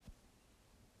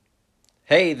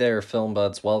Hey there, Film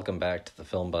Buds. Welcome back to the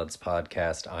Film Buds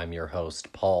podcast. I'm your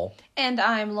host, Paul. And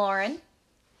I'm Lauren.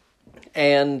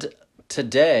 And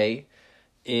today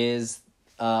is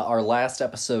our last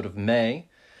episode of May.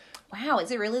 Wow, is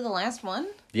it really the last one?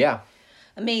 Yeah.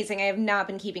 Amazing. I have not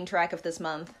been keeping track of this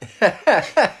month.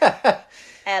 At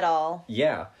all.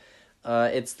 Yeah.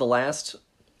 It's the last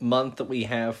month that we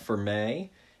have for May.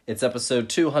 It's episode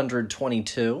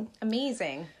 222.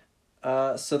 Amazing.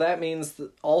 So that means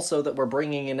also that we're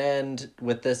bringing an end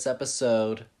with this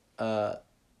episode,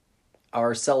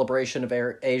 our celebration of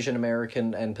Asian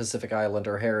American and Pacific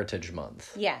Islander Heritage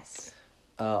Month. Yes.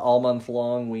 All month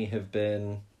long we have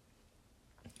been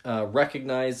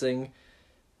recognizing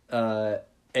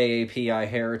AAPI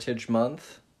Heritage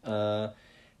Month,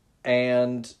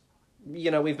 and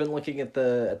we've been looking at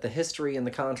the history and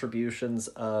the contributions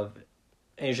of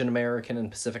Asian American and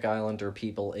Pacific Islander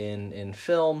people in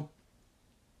film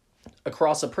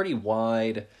across a pretty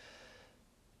wide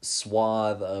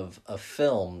swath of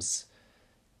films.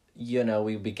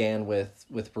 We began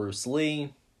with Bruce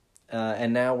Lee,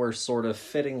 and now we're sort of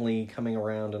fittingly coming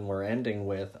around and we're ending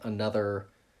with another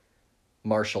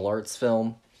martial arts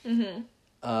film.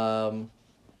 Mm-hmm.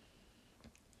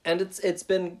 And it's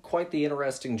been quite the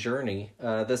interesting journey.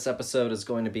 This episode is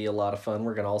going to be a lot of fun.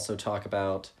 We're going to also talk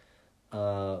about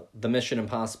the Mission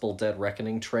Impossible Dead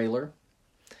Reckoning trailer.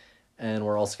 And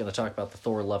we're also going to talk about the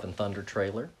Thor Love and Thunder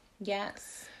trailer.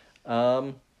 Yes.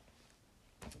 But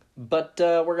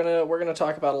we're gonna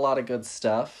talk about a lot of good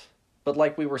stuff. But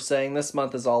like we were saying, this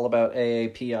month is all about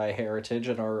AAPI heritage,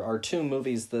 and our two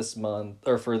movies this month,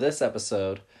 or for this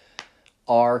episode,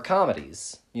 are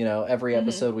comedies. Every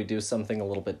episode we do something a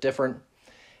little bit different,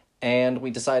 and we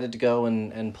decided to go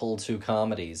and pull two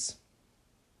comedies.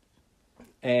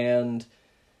 And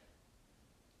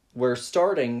we're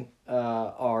starting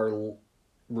our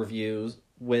reviews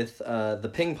with the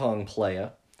Ping Pong Playa,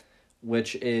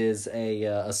 which is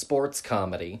a sports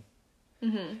comedy.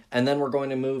 Mm-hmm. And then we're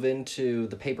going to move into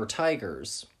The Paper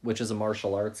Tigers, which is a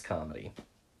martial arts comedy.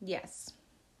 Yes.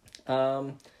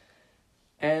 And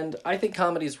I think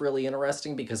comedy is really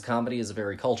interesting because comedy is a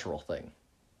very cultural thing.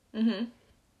 Mm-hmm.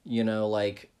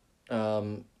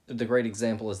 The great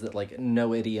example is that,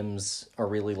 no idioms are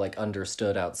really,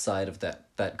 understood outside of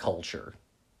that culture.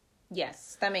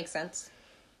 Yes, that makes sense.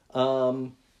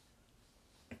 And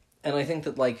I think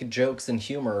that, jokes and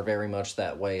humor are very much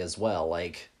that way as well.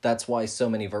 That's why so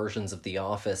many versions of The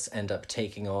Office end up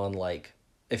taking on,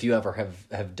 if you ever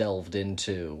have delved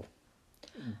into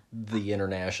the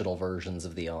international versions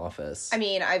of The Office. I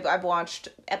mean, I've watched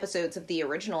episodes of the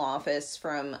original Office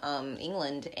from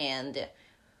England, and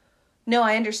no,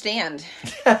 I understand.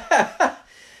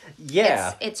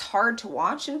 Yeah. It's hard to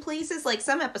watch in places.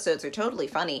 Some episodes are totally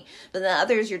funny, but then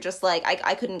others you're just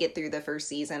I couldn't get through the first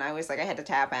season. I was I had to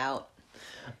tap out.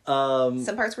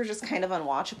 Some parts were just kind of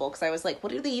unwatchable because I was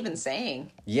what are they even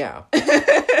saying? Yeah.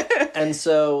 And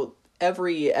so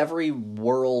every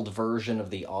world version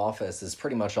of The Office is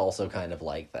pretty much also kind of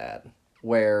like that,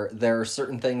 where there are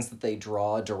certain things that they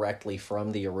draw directly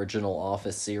from the original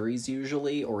Office series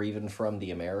usually, or even from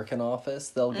the American Office.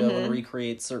 They'll go and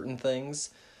recreate certain things.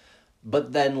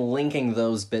 But then linking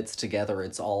those bits together,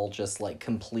 it's all just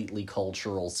completely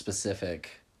cultural specific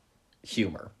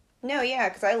humor. No, yeah,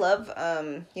 because I love,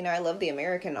 I love the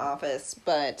American Office,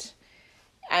 but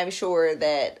I'm sure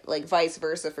that vice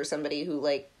versa for somebody who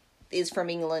is from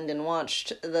England and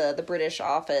watched the British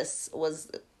Office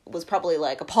was probably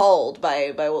appalled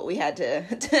by what we had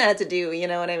to do. You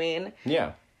know what I mean?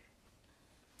 Yeah.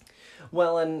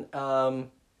 Well, and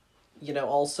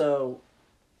also.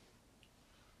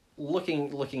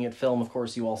 Looking at film, of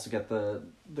course, you also get the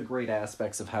great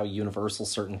aspects of how universal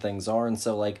certain things are. And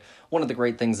so, one of the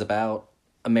great things about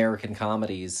American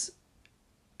comedies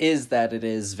is that it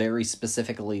is very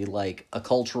specifically, a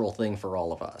cultural thing for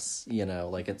all of us.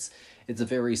 It's a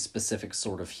very specific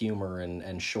sort of humor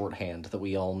and shorthand that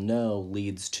we all know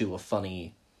leads to a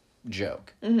funny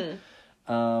joke.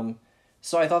 Mm-hmm.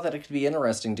 So I thought that it could be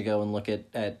interesting to go and look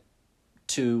at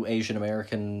two Asian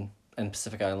American and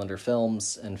Pacific Islander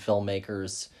films and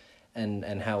filmmakers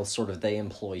and how sort of they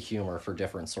employ humor for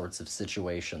different sorts of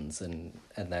situations and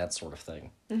that sort of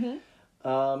thing.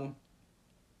 Mm-hmm.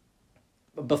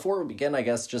 Before we begin, I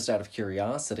guess, just out of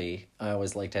curiosity, I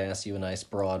always like to ask you a nice,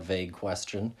 broad, vague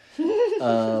question.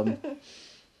 What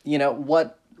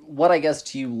I guess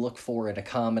do you look for in a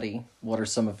comedy? What are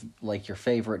some of, your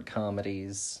favorite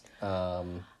comedies? I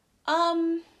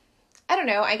don't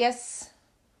know, I guess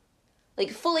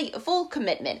full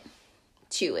commitment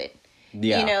to it.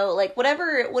 Yeah.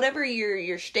 Whatever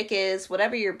your shtick is,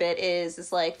 whatever your bit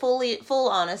is full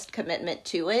honest commitment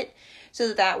to it.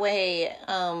 so that way,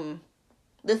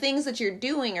 the things that you're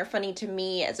doing are funny to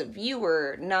me as a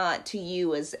viewer, not to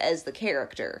you as the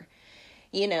character.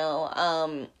 You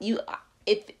know,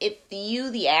 if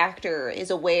you, the actor, is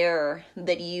aware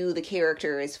that you, the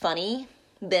character, is funny,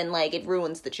 then, like, it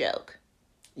ruins the joke.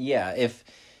 Yeah,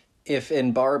 if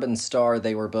in Barb and Star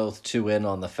they were both too in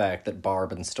on the fact that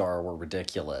Barb and Star were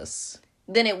ridiculous,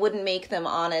 then it wouldn't make them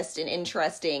honest and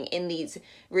interesting in these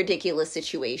ridiculous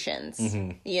situations.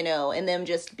 Mm-hmm. You know, and them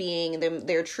just being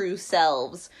their true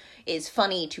selves is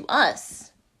funny to us.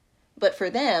 But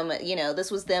for them, you know, this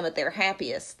was them at their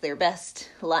happiest. Their best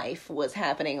life was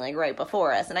happening, like, right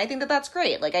before us. And I think that that's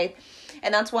great.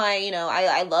 And that's why, you know,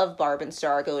 I love Barb and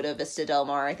Star Go to Vista Del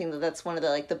Mar. I think that that's one of the,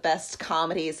 like, the best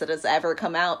comedies that has ever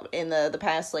come out in the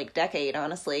past, like, decade,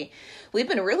 honestly. We've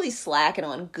been really slacking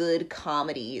on good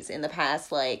comedies in the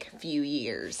past, like, few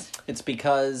years. it's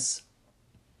because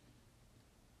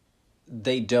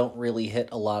they don't really hit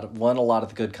a lot of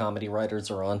the good comedy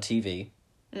writers are on TV.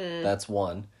 That's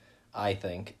one, I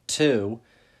think. Two,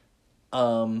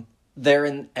 they're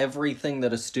in everything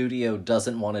that a studio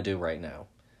doesn't want to do right now.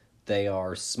 They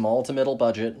are small to middle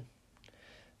budget.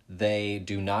 They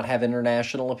do not have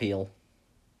international appeal.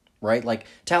 Right? Like,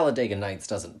 Talladega Nights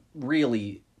doesn't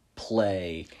really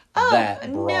play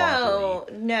that broadly.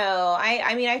 No.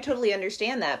 I mean, I totally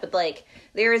understand that, but, like,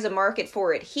 there is a market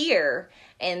for it here,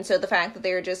 and so the fact that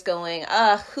they're just going,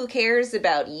 who cares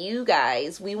about you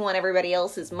guys? We want everybody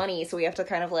else's money, so we have to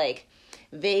kind of, like,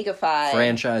 vagify.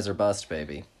 Franchise or bust,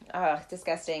 baby.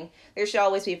 Disgusting. There should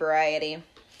always be variety.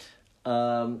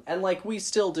 And, like, we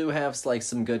still do have, like,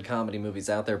 some good comedy movies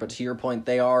out there, but to your point,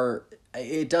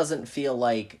 it doesn't feel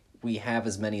like we have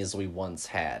as many as we once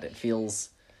had. It feels...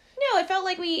 No, it felt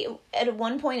like we, at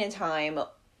one point in time,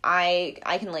 I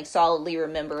can, like, solidly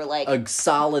remember, like... a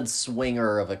solid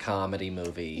swinger of a comedy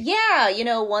movie. Yeah, you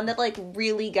know, one that, like,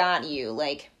 really got you,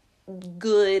 like,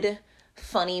 good,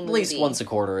 funny movie. At least once a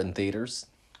quarter in theaters.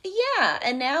 Yeah,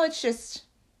 and now it's just...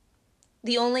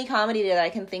 The only comedy that I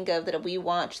can think of that we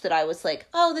watched that I was like,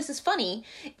 oh, this is funny,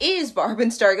 is Barb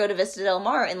and Star Go to Vista Del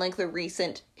Mar, and, like, the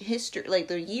recent history, like,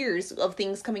 the years of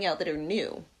things coming out that are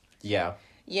new. Yeah.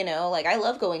 You know, like, I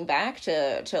love going back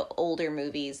to older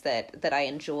movies that I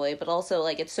enjoy, but also,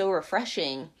 like, it's so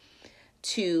refreshing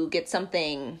to get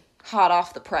something hot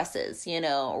off the presses, you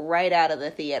know, right out of the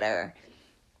theater.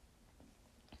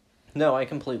 No, I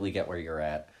completely get where you're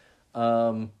at.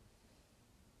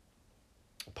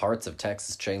 Parts of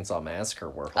Texas Chainsaw Massacre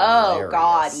were hilarious. Oh,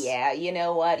 God, yeah. You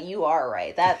know what? You are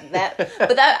right.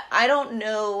 But I don't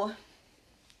know.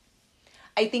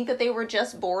 I think that they were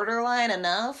just borderline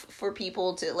enough for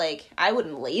people to, like, I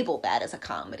wouldn't label that as a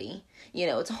comedy. You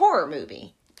know, it's a horror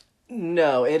movie.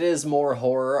 No, it is more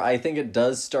horror. I think it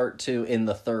does start to, in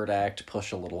the third act,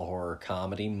 push a little horror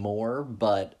comedy more,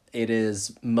 but it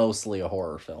is mostly a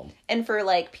horror film. And for,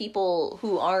 like, people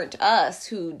who aren't us,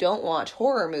 who don't watch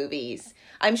horror movies,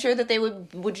 I'm sure that they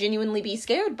would genuinely be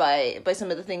scared by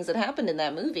some of the things that happened in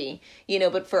that movie. You know,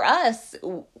 but for us,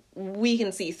 we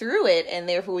can see through it, and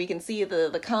therefore we can see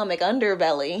the comic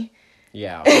underbelly.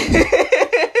 Yeah.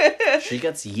 She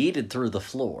gets yeeted through the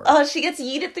floor. Oh, she gets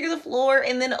yeeted through the floor,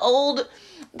 and then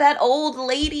that old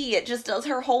lady just does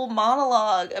her whole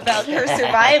monologue about her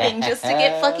surviving just to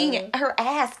get fucking her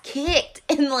ass kicked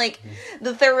in, like,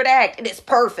 the third act. And it's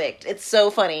perfect. It's so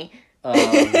funny.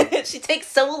 She takes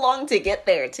so long to get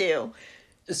there, too.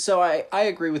 So I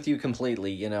agree with you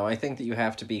completely. You know, I think that you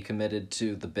have to be committed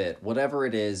to the bit. Whatever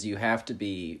it is, you have to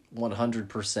be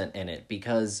 100% in it,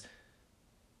 because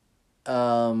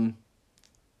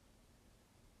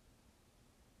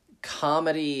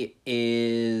comedy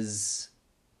is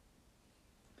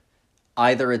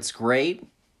either it's great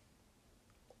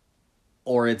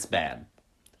or it's bad.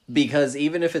 Because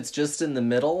even if it's just in the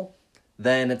middle,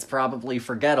 then it's probably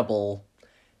forgettable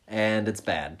and it's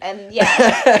bad. And yeah.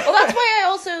 Well, that's why I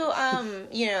also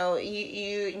you know,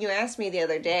 you asked me the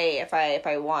other day if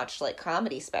I watched, like,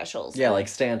 comedy specials. Yeah, like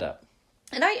stand up.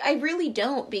 And I really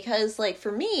don't, because, like,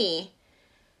 for me,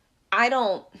 I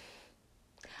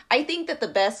think that the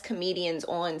best comedians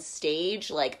on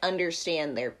stage, like,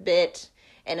 understand their bit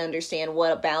and understand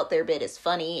what about their bit is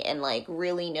funny and, like,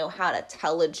 really know how to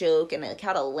tell a joke and, like,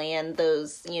 how to land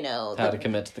those, you know. How to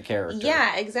commit to the character.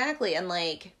 Yeah, exactly. And,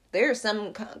 like, there are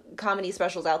some comedy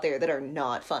specials out there that are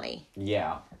not funny.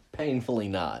 Yeah, painfully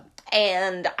not.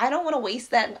 And I don't want to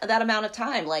waste that amount of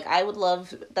time. Like,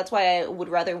 that's why I would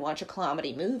rather watch a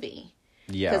comedy movie.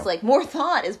 Yeah. Because, like, more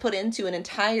thought is put into an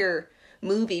entire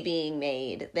movie being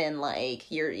made than, like,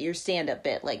 your stand-up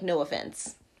bit. Like, no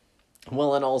offense.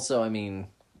 Well, and also, I mean,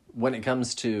 when it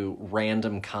comes to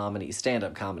random comedy,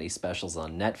 stand-up comedy specials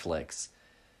on Netflix,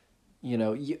 you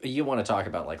know, you want to talk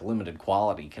about, like, limited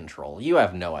quality control. You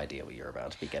have no idea what you're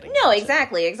about to be getting No, into.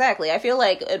 exactly. I feel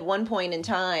like at one point in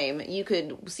time, you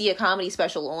could see a comedy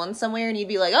special on somewhere and you'd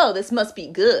be like, oh, this must be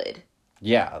good.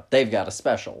 Yeah, they've got a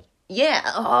special. Yeah.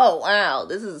 Oh, wow.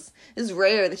 This is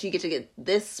rare that you get to get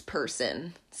this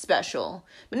person special.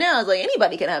 But now it's like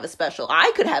anybody can have a special.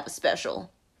 I could have a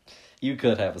special. You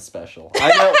could have a special.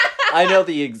 I know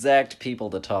the exact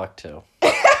people to talk to.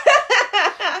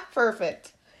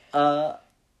 Perfect.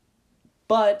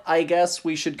 But I guess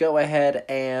we should go ahead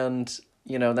and,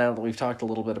 you know, now that we've talked a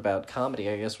little bit about comedy,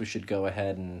 I guess we should go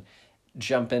ahead and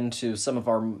jump into some of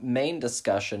our main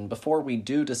discussion. Before we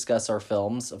do discuss our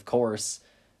films, of course,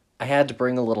 I had to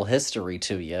bring a little history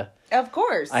to you. Of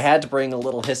course. I had to bring a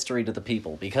little history to the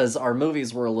people because our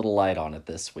movies were a little light on it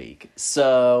this week.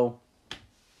 So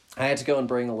I had to go and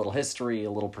bring a little history,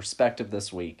 a little perspective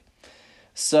this week.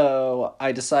 So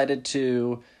I decided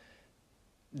to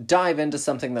dive into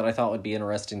something that I thought would be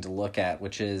interesting to look at,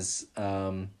 which is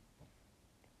an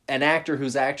actor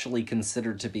who's actually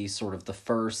considered to be sort of the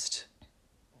first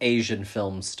Asian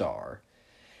film star.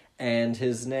 And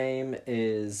his name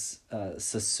is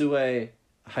Sasue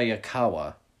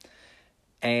Hayakawa.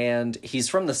 And he's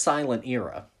from the silent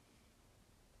era.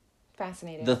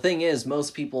 Fascinating. The thing is,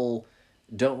 most people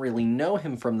don't really know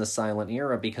him from the silent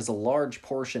era because a large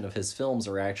portion of his films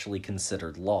are actually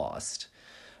considered lost.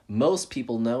 Most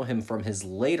people know him from his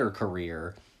later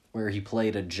career, where he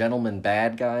played a gentleman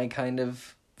bad guy kind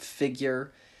of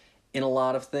figure in a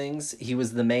lot of things. He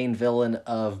was the main villain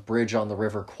of Bridge on the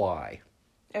River Kwai.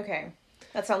 Okay.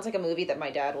 That sounds like a movie that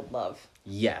my dad would love.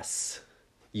 Yes.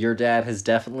 Your dad has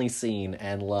definitely seen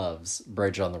and loves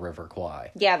Bridge on the River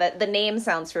Kwai. Yeah, the name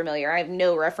sounds familiar. I have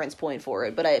no reference point for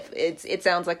it, but it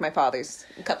sounds like my father's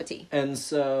cup of tea. And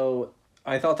so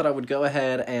I thought that I would go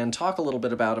ahead and talk a little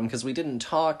bit about him because we didn't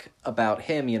talk about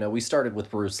him. You know, we started with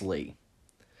Bruce Lee.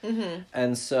 Mm-hmm.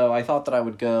 And so I thought that I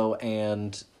would go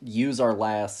and use our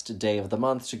last day of the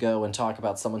month to go and talk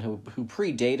about someone who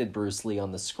predated Bruce Lee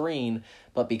on the screen,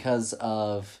 but because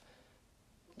of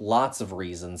lots of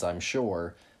reasons, I'm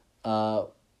sure,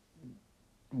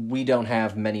 we don't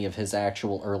have many of his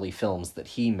actual early films that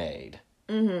he made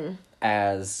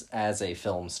as a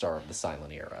film star of the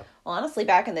silent era. Well, honestly,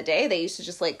 back in the day, they used to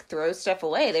just, like, throw stuff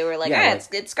away. They were like,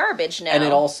 it's garbage now. And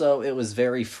it was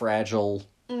very fragile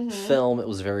film. It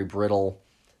was very brittle.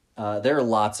 There are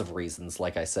lots of reasons,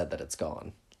 like I said, that it's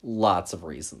gone. Lots of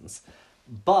reasons.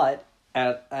 But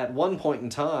at one point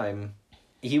in time,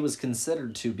 he was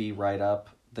considered to be right up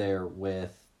there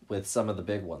with some of the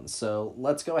big ones. So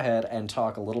let's go ahead and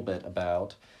talk a little bit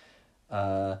about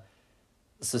Sasue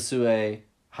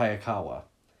Hayakawa.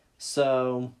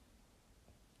 So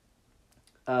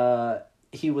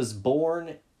he was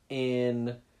born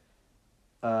in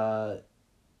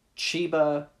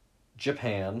Chiba,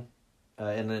 Japan,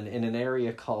 in an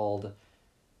area called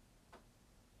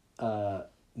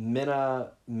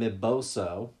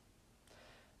Minamiboso,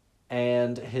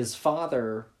 and his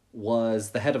father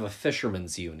was the head of a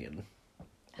fisherman's union,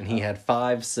 and he had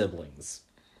 5 siblings.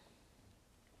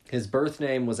 His birth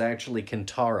name was actually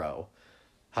Kentaro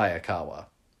Hayakawa.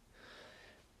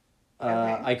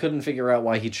 Okay. I couldn't figure out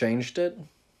why he changed it.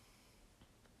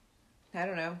 I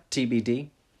don't know.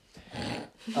 TBD.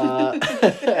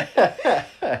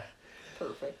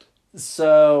 Perfect.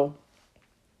 So,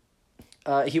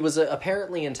 he was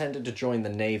apparently intended to join the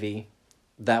Navy.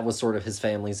 That was sort of his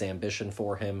family's ambition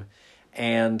for him.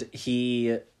 And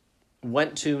he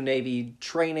went to Navy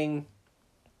training,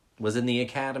 was in the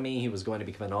academy, he was going to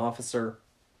become an officer.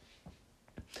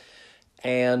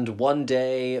 And one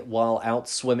day, while out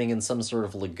swimming in some sort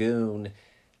of lagoon,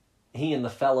 he and the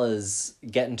fellas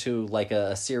get into, like,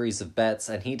 a series of bets,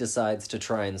 and he decides to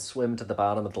try and swim to the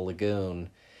bottom of the lagoon.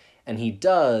 And he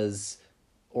does,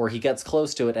 or he gets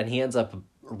close to it, and he ends up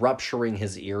rupturing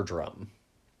his eardrum.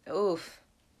 Oof.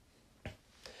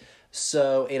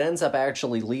 So it ends up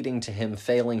actually leading to him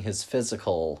failing his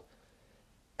physical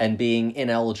and being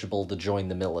ineligible to join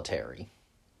the military.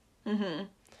 Mm-hmm.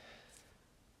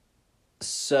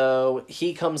 So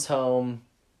he comes home,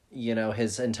 you know,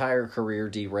 his entire career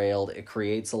derailed. It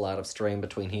creates a lot of strain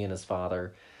between he and his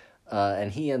father.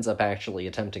 And he ends up actually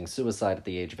attempting suicide at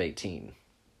the age of 18.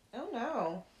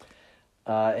 Oh,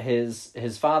 no.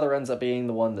 His father ends up being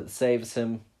the one that saves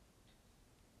him.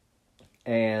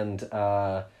 And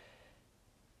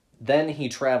then he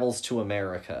travels to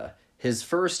America. His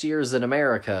first years in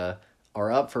America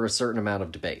are up for a certain amount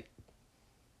of debate.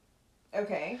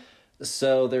 Okay.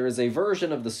 So there is a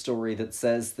version of the story that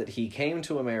says that he came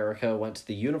to America, went to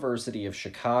the University of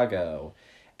Chicago,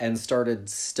 and started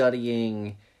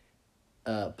studying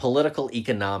political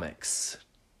economics.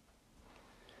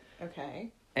 Okay.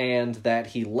 And that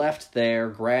he left there,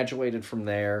 graduated from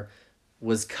there,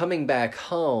 was coming back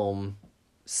home,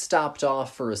 stopped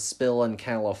off for a spill in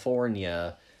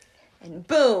California, and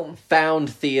boom! Found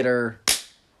theater.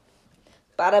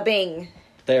 Bada bing.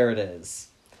 There it is.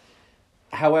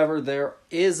 However, there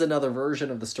is another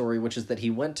version of the story, which is that he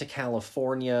went to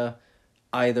California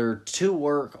either to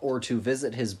work or to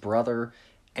visit his brother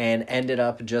and ended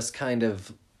up just kind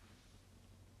of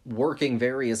working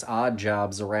various odd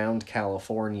jobs around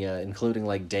California, including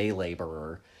like day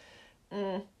laborer,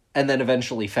 and then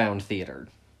eventually found theater.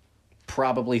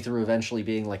 Probably through eventually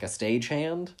being like a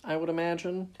stagehand, I would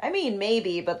imagine. I mean,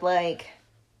 maybe, but like,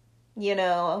 you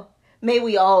know, may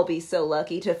we all be so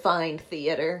lucky to find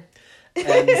theater.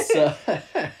 And so...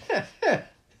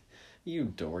 You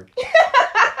dork.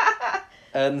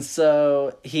 And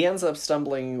so he ends up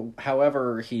stumbling,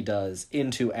 however he does,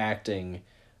 into acting.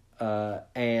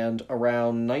 And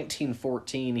around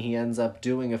 1914, he ends up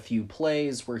doing a few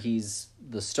plays where he's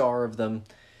the star of them.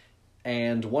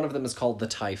 And one of them is called The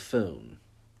Typhoon.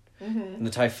 Mm-hmm. And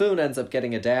The Typhoon ends up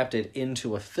getting adapted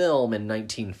into a film in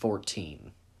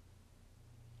 1914.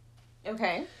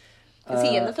 Okay. Is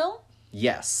he in the film?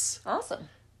 Yes. Awesome.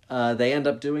 They end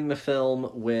up doing the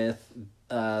film with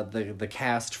the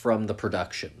cast from the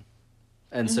production.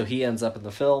 And so he ends up in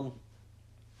the film.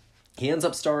 He ends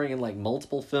up starring in like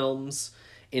multiple films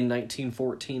in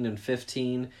 1914 and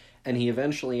 15, and he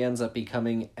eventually ends up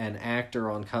becoming an actor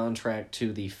on contract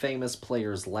to the famous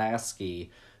Players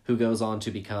Lasky, who goes on to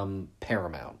become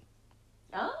Paramount.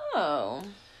 Oh.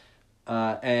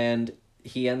 And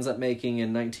he ends up making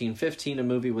in 1915 a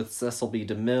movie with Cecil B.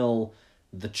 DeMille,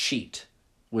 The Cheat,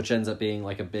 which ends up being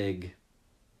like a big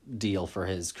deal for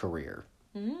his career.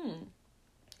 In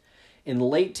the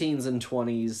late teens and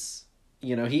 20s,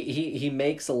 you know, he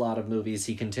makes a lot of movies.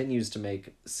 He continues to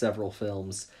make several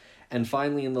films. And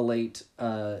finally in the late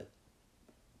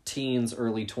teens,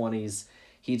 early 20s,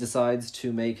 he decides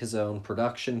to make his own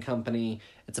production company.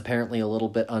 It's apparently a little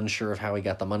bit unsure of how he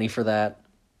got the money for that.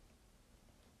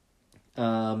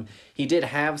 He did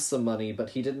have some money, but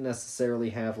he didn't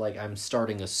necessarily have, like, I'm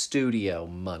starting a studio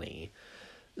money.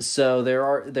 So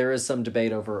there is some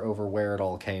debate over where it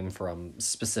all came from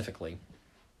specifically.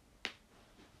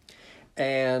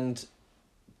 And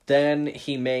then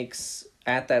he makes,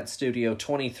 at that studio,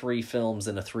 23 films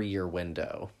in a 3-year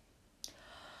window.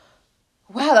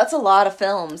 Wow, that's a lot of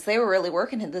films. They were really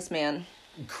working at this man.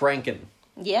 Cranking.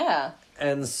 Yeah.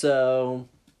 And so...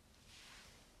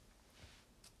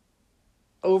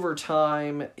 over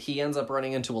time, he ends up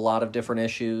running into a lot of different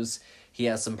issues. He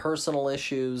has some personal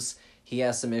issues. He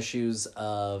has some issues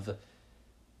of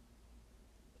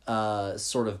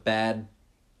sort of bad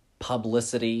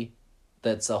publicity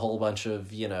that's a whole bunch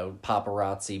of, you know,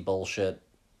 paparazzi bullshit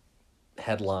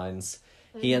headlines.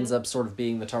 He ends up sort of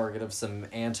being the target of some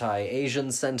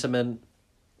anti-Asian sentiment.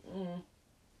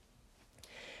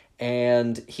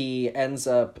 And he ends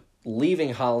up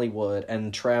leaving Hollywood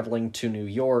and traveling to New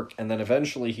York, and then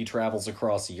eventually he travels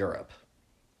across Europe.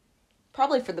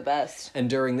 Probably for the best. And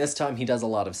during this time, he does a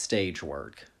lot of stage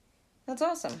work. That's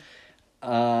awesome.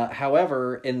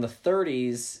 However, in the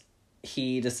 30s,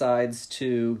 he decides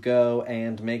to go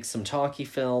and make some talkie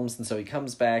films, and so he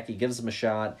comes back, he gives them a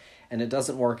shot, and it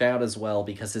doesn't work out as well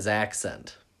because his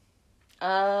accent.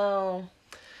 Oh.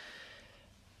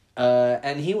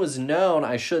 And he was known,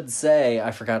 I should say, I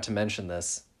forgot to mention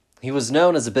this, he was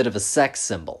known as a bit of a sex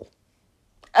symbol.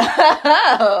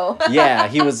 Oh. Yeah,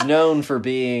 he was known for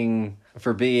being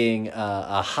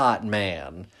a hot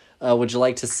man. Would you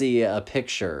like to see a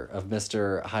picture of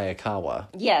Mr. Hayakawa?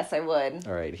 Yes, I would.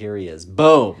 All right, here he is.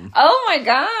 Boom. Oh my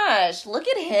gosh, look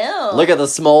at him. Look at the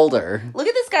smolder. Look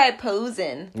at this guy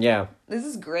posing. Yeah. This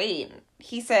is great.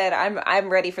 He said, I'm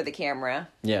ready for the camera.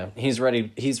 Yeah, he's ready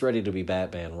to be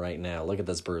Batman right now. Look at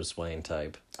this Bruce Wayne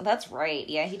type. That's right.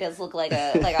 Yeah, he does look like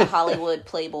a Hollywood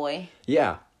playboy.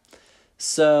 Yeah.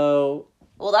 So,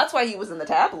 well, that's why he was in the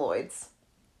tabloids.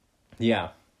 Yeah.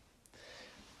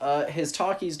 His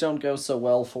talkies don't go so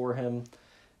well for him,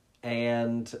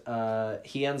 and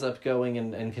he ends up going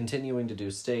and continuing to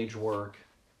do stage work.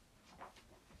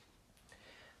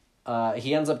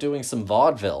 He ends up doing some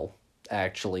vaudeville,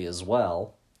 actually, as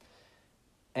well.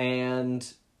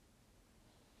 And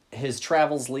his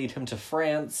travels lead him to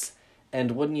France,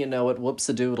 and wouldn't you know it,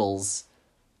 whoops-a-doodles,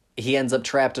 he ends up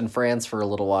trapped in France for a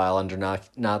little while under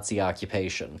Nazi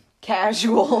occupation.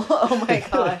 Casual. Oh my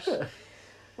gosh.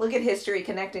 Look at history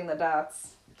connecting the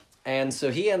dots. And so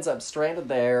he ends up stranded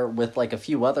there with, like, a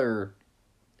few other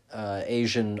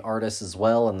Asian artists as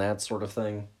well and that sort of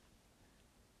thing.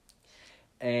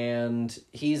 And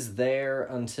he's there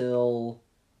until,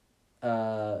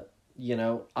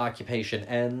 occupation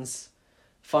ends.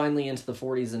 Finally, into the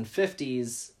 40s and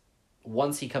 50s,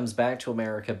 once he comes back to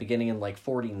America, beginning in,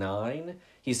 49,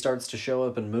 he starts to show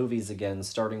up in movies again,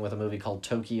 starting with a movie called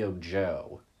Tokyo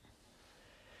Joe.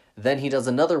 Then he does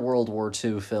another World War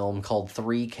II film called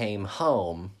Three Came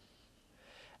Home,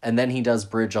 and then he does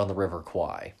Bridge on the River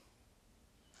Kwai.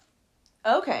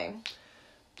 Okay.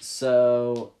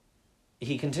 So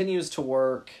he continues to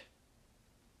work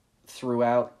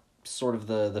throughout sort of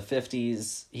the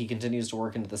 50s. He continues to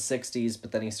work into the 60s,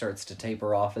 but then he starts to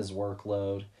taper off his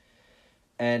workload.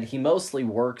 And he mostly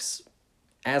works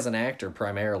as an actor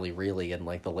primarily, really, in,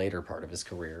 the later part of his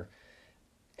career.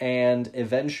 And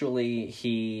eventually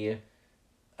he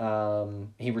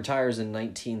retires in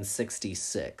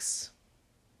 1966.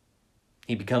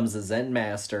 He becomes a Zen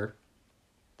master.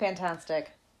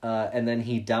 Fantastic. And then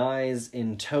he dies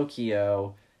in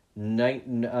Tokyo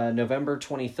November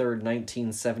 23rd,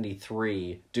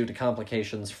 1973, due to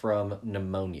complications from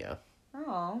pneumonia.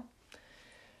 Oh.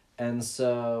 And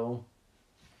so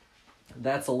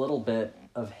that's a little bit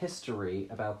of history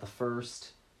about the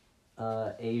first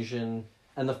Asian...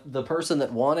 And the person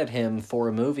that wanted him for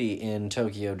a movie in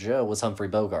Tokyo Joe was Humphrey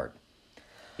Bogart.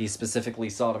 He specifically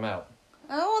sought him out.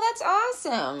 Oh, that's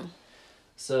awesome.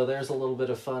 So there's a little bit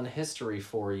of fun history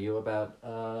for you about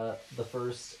the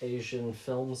first Asian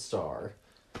film star.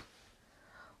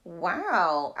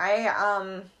 Wow.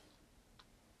 I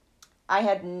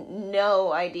had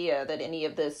no idea that any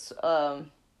of this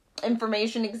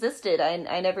information existed.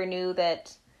 I never knew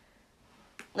that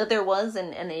there was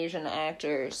an Asian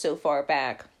actor so far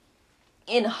back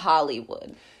in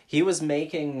Hollywood. He was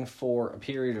making, for a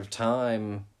period of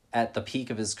time, at the peak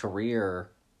of his career,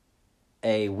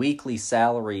 a weekly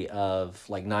salary of,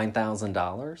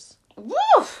 $9,000.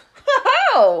 Woof!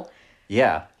 Wow!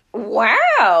 Yeah.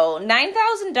 Wow!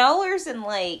 $9,000 in,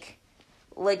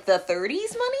 the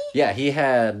 30s money? Yeah, he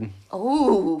had...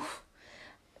 Ooh.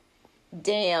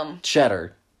 Damn.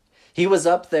 cheddar. He was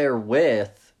up there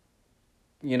with...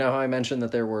 You know how I mentioned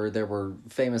that there were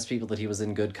famous people that he was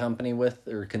in good company with,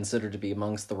 or considered to be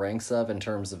amongst the ranks of in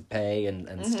terms of pay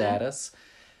and status?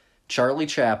 Charlie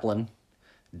Chaplin,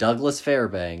 Douglas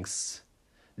Fairbanks,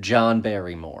 John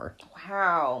Barrymore.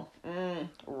 Wow.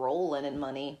 Rolling in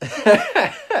money.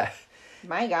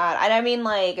 My God. And I mean,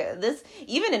 this,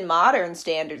 even in modern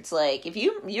standards, if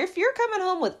you're coming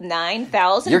home with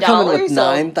 $9,000. You're coming with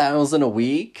 $9,000 a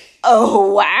week?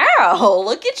 Oh, wow.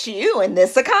 Look at you in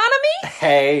this economy.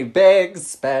 Hey, big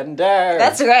spender.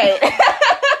 That's right.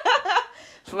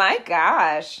 My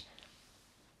gosh.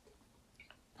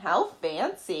 How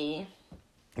fancy.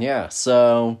 Yeah,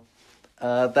 so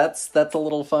that's a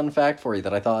little fun fact for you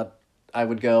that I thought I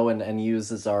would go and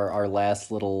use as our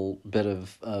last little bit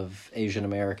of Asian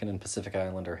American and Pacific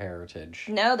Islander heritage.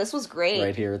 No, this was great.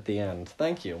 Right here at the end.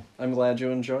 Thank you. I'm glad you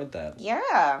enjoyed that.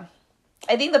 Yeah.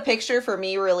 I think the picture for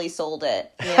me really sold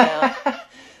it, you know?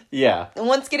 Yeah. And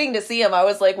once getting to see him, I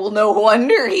was like, well, no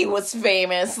wonder he was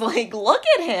famous. Look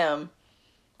at him.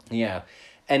 Yeah.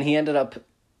 And he ended up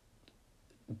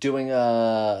doing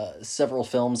several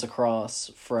films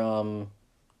across from,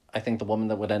 I think, the woman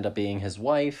that would end up being his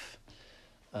wife.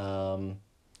 And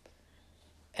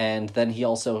then he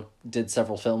also did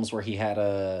several films where he had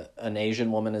an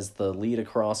Asian woman as the lead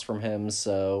across from him.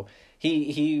 So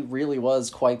he really was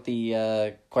quite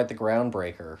the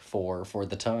groundbreaker for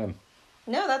the time.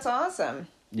 No, that's awesome.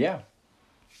 Yeah.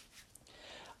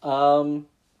 And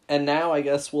now I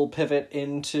guess we'll pivot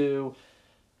into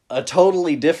a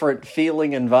totally different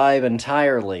feeling and vibe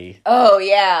entirely. Oh,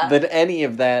 yeah. Than any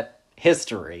of that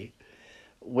history.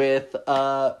 With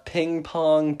Ping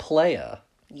Pong Playa.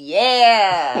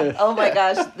 Yeah! Oh my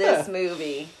gosh, this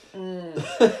movie.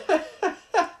 The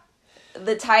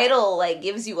title,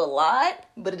 gives you a lot,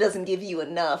 but it doesn't give you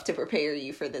enough to prepare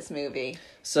you for this movie.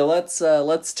 So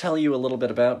let's tell you a little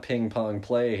bit about Ping Pong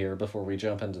Playa here before we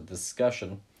jump into the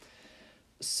discussion.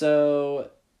 So,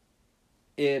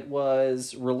 it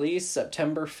was released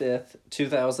September 5th,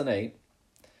 2008.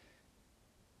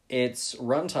 Its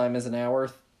runtime is an hour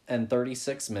and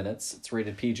 36 minutes. It's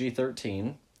rated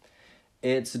PG-13.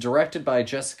 It's directed by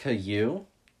Jessica Yu.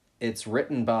 It's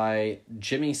written by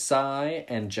Jimmy Tsai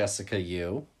and Jessica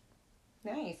Yu.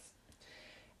 Nice.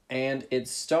 And it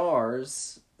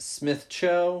stars Smith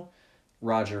Cho,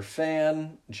 Roger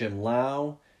Fan, Jim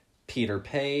Lau, Peter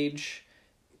Page,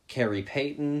 Carrie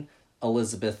Payton,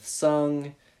 Elizabeth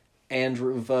Sung,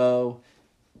 Andrew Vo,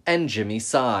 and Jimmy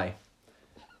Tsai.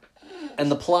 And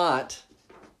the plot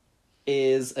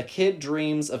is a kid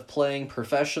dreams of playing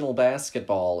professional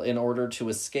basketball in order to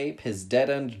escape his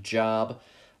dead-end job,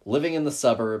 living in the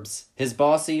suburbs, his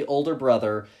bossy older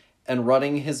brother, and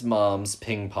running his mom's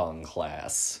ping pong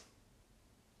class.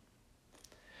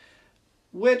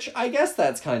 Which, I guess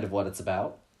that's kind of what it's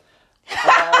about.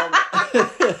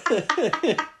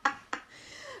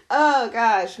 Oh,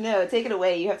 gosh, no, take it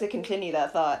away. You have to continue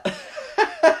that thought.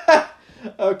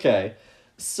 Okay.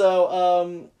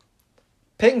 So,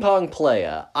 Ping Pong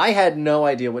Playa. I had no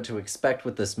idea what to expect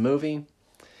with this movie.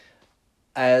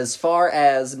 As far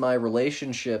as my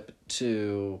relationship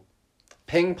to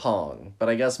ping pong, but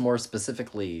I guess more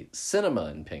specifically cinema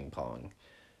and ping pong,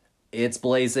 it's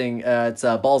Balls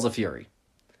of Fury.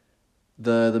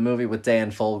 The movie with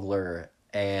Dan Fogler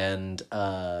and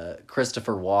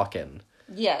Christopher Walken.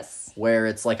 Yes. Where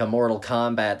it's like a Mortal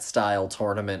Kombat style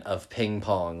tournament of ping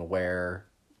pong where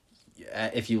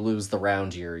if you lose the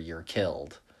round you're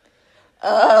killed.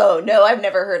 Oh, no, I've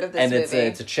never heard of this movie. And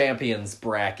it's a champions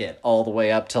bracket all the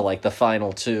way up to like the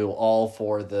final two, all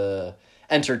for the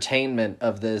entertainment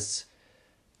of this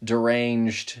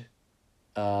deranged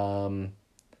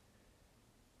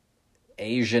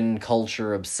Asian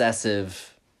culture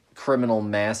obsessive criminal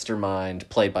mastermind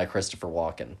played by Christopher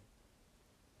Walken.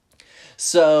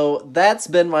 So that's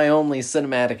been my only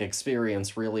cinematic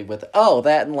experience really with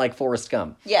that and like Forrest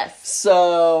Gump. Yes.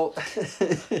 So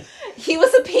he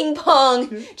was a ping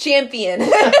pong champion.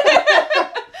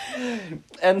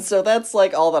 And so that's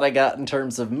like all that I got in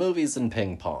terms of movies and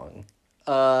ping pong.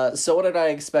 So what did I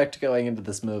expect going into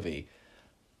this movie?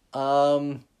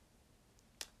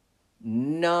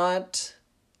 Not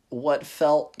what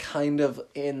felt kind of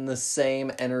in the same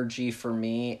energy for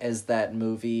me as that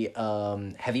movie,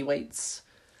 Heavyweights.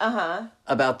 Uh-huh.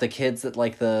 About the kids at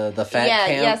like the fat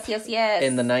camp. Yes.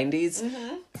 In the 90s.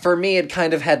 Mm-hmm. For me, it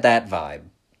kind of had that vibe.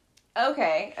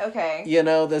 Okay. You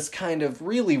know, this kind of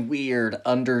really weird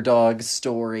underdog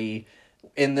story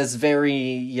in this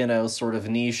very, sort of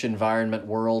niche environment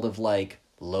world of like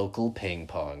local ping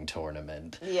pong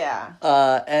tournament. Yeah.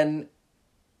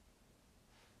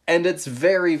 And it's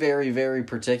very, very, very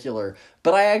particular.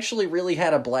 But I actually really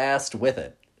had a blast with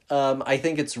it. I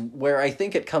think it's where I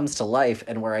think it comes to life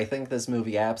and where I think this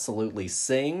movie absolutely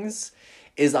sings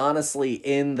is honestly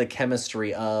in the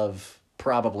chemistry of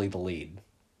probably the lead.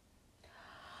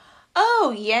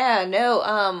 Oh, yeah,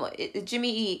 no,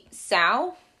 Jimmy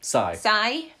Tsai?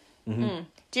 Mm-hmm.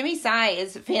 Jimmy Tsai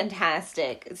is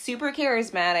fantastic. Super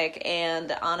charismatic,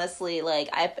 and honestly, like,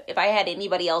 if I had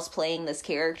anybody else playing this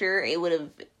character, it would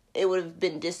have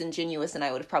been disingenuous, and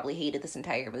I would have probably hated this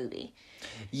entire movie.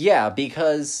 Yeah,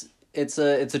 because it's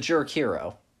a jerk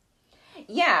hero.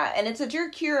 Yeah, and it's a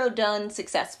jerk hero done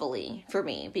successfully for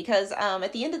me, because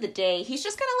at the end of the day, he's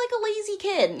just kind of like a lazy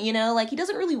kid, like he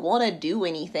doesn't really want to do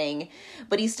anything,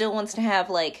 but he still wants to have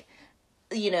like,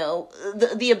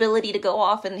 the ability to go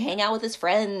off and hang out with his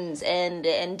friends and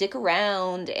dick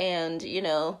around and,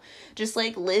 just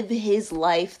like live his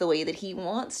life the way that he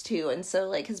wants to. And so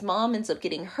like his mom ends up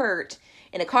getting hurt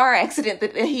in a car accident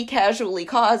that he casually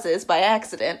causes by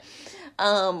accident,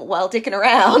 while dicking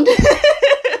around.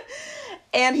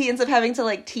 And he ends up having to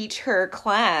like teach her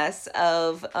class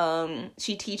of,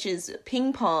 she teaches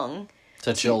ping pong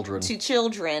to children. To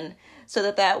children. So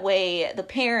that way the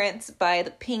parents buy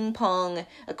the ping pong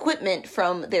equipment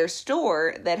from their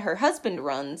store that her husband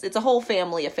runs. It's a whole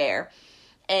family affair.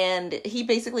 And he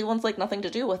basically wants like nothing to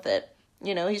do with it.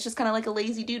 He's just kind of like a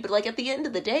lazy dude. But like at the end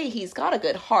of the day, he's got a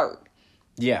good heart.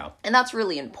 Yeah. And that's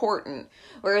really important.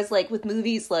 Whereas like with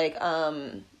movies like,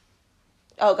 Adam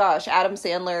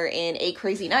Sandler in 8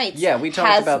 Crazy Nights. Yeah, we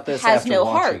talked about this after no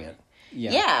watching heart. it.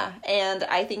 Yeah, and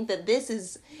I think that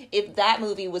if that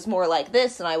movie was more like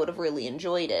this, then I would have really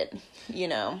enjoyed it,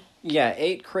 Yeah,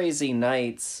 8 Crazy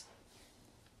Nights,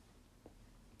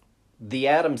 the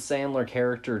Adam Sandler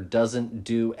character doesn't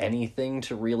do anything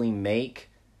to really make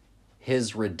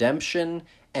his redemption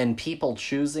and people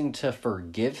choosing to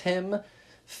forgive him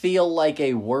feel like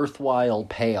a worthwhile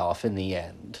payoff in the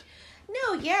end.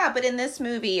 No, yeah, but in this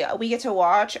movie, we get to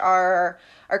watch our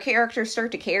characters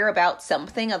start to care about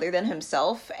something other than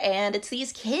himself, and it's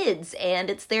these kids, and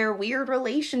it's their weird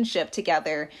relationship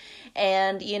together,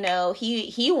 and,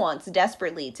 he wants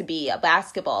desperately to be a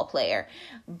basketball player,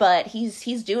 but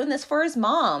he's doing this for his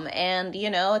mom, and,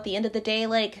 at the end of the day,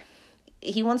 like,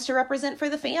 he wants to represent for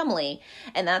the family,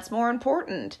 and that's more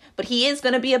important, but he is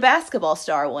going to be a basketball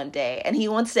star one day, and he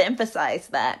wants to emphasize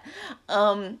that,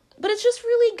 but it's just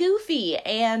really goofy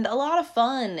and a lot of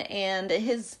fun, and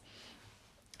his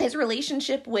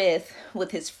relationship with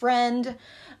his friend,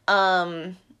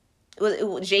 JP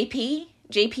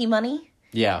Money.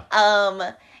 Yeah.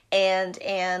 And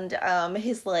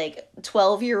his like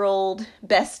 12-year-old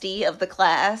bestie of the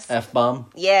class. F-bomb.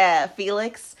 Yeah,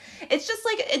 Felix.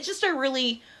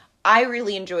 I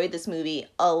really enjoyed this movie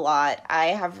a lot. I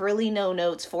have really no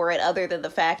notes for it other than the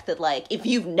fact that, like, if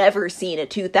you've never seen a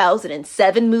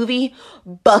 2007 movie,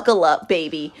 buckle up,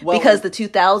 baby. Well, because the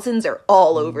 2000s are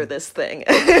all over this thing.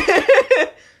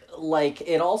 Like,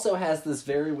 it also has this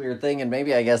very weird thing, and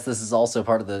maybe I guess this is also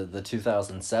part of the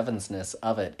 2007s-ness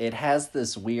of it. It has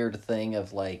this weird thing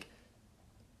of, like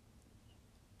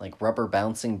rubber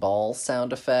bouncing ball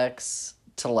sound effects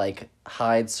to, like,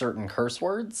 hide certain curse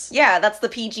words. Yeah, that's the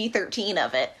PG-13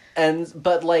 of it.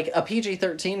 But, like, a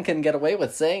PG-13 can get away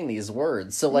with saying these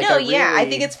words, so, like, I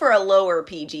think it's for a lower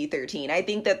PG-13. I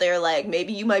think that they're like,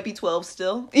 maybe you might be 12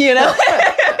 still, you know?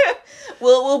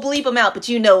 We'll bleep them out, but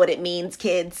you know what it means,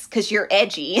 kids, because you're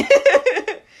edgy.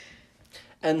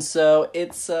 And so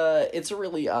it's a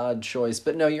really odd choice,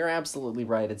 but no, you're absolutely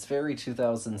right. It's very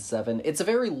 2007. It's a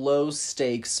very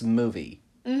low-stakes movie.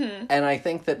 Mm-hmm. And I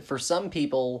think that for some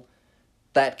people,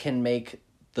 that can make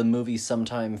the movie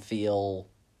sometime feel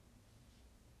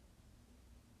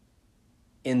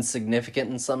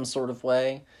insignificant in some sort of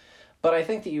way. But I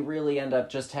think that you really end up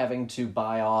just having to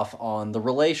buy off on the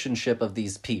relationship of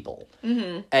these people.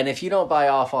 Mm-hmm. And if you don't buy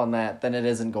off on that, then it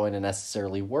isn't going to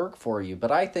necessarily work for you.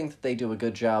 But I think that they do a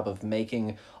good job of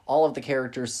making all of the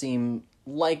characters seem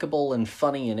likable and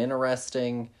funny and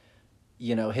interesting.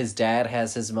 You know, his dad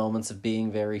has his moments of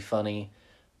being very funny.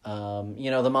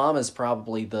 The mom is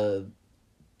probably the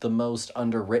most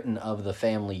underwritten of the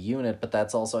family unit, but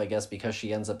that's also, I guess, because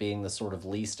she ends up being the sort of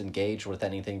least engaged with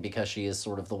anything because she is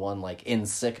sort of the one, like, in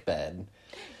sickbed.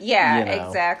 Yeah, you know?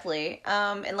 Exactly.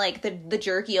 And, like, the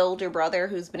jerky older brother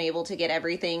who's been able to get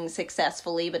everything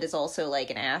successfully, but is also, like,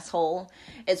 an asshole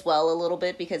as well a little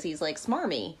bit because he's, like,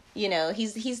 smarmy. You know,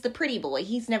 he's the pretty boy.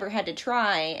 He's never had to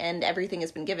try, and everything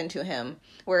has been given to him.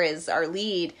 Whereas our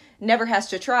lead never has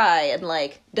to try and,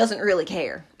 like, doesn't really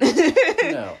care.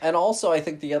 No. And also, I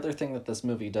think the other thing that this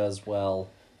movie does well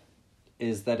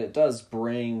is that it does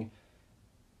bring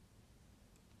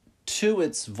to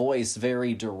its voice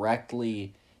very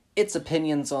directly its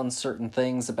opinions on certain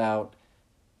things about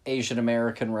Asian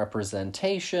American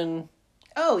representation.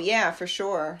 Oh, yeah, for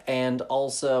sure. And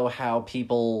also how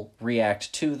people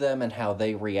react to them and how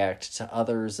they react to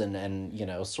others and you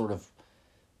know, sort of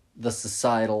the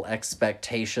societal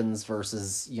expectations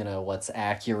versus, you know, what's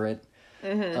accurate.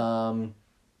 Mm-hmm.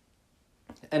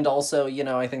 And also, you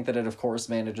know, I think that it, of course,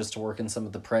 manages to work in some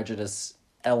of the prejudice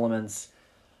elements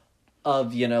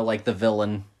of, you know, like the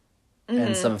villain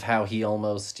and some of how he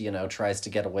almost, you know, tries to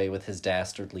get away with his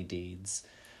dastardly deeds.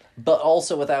 But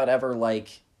also without ever,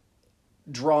 like,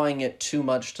 drawing it too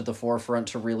much to the forefront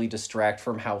to really distract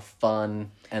from how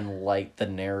fun and light the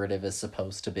narrative is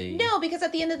supposed to be. No, because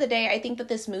at the end of the day, I think that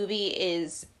this movie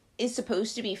is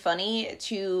supposed to be funny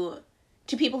to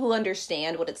people who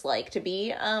understand what it's like to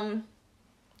be,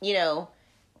 you know,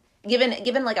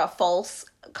 given like a false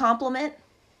compliment.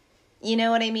 You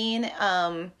know what I mean?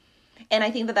 And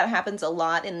I think that happens a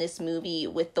lot in this movie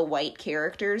with the white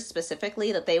characters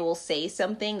specifically, that they will say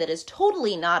something that is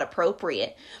totally not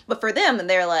appropriate. But for them,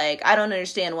 they're like, I don't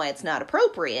understand why it's not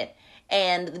appropriate.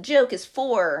 And the joke is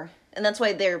and that's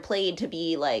why they're played to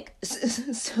be like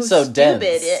so stupid.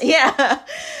 Dense. Yeah.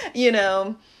 You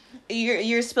know,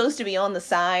 you're supposed to be on the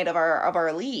side of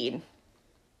our lead.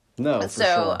 No, for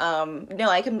sure. No,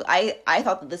 I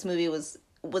thought that this movie was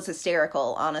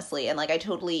hysterical, honestly. And like, I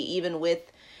totally, even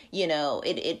with, you know,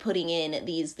 it putting in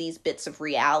these bits of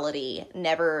reality,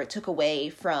 never took away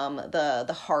from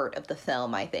the heart of the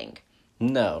film, I think.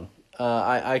 No,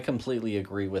 I completely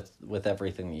agree with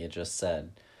everything that you just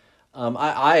said.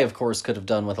 I of course could have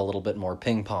done with a little bit more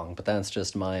ping pong, but that's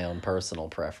just my own personal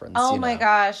preference. Oh my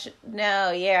gosh.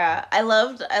 No, yeah. I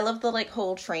loved the like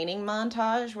whole training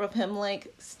montage with him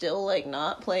like still like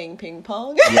not playing ping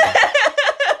pong. Yeah.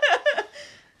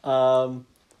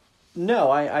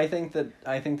 No, I think that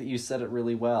you said it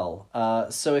really well.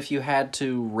 So if you had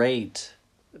to rate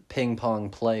Ping Pong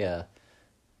Playa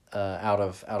out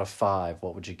of 5,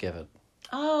 what would you give it?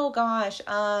 Oh gosh.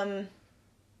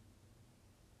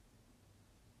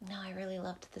 No, I really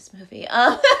loved this movie.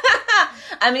 I'm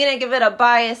gonna give it a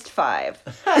biased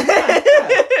 5.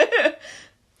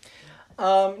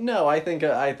 No, I think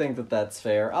that that's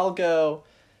fair. I'll go.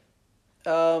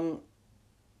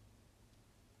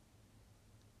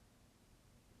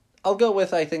 I'll go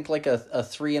with, I think, like a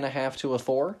 3.5 to a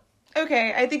 4.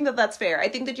 Okay, I think that that's fair. I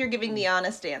think that you're giving the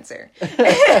honest answer.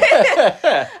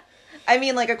 I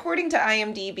mean, like, according to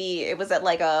IMDb, it was at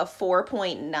like a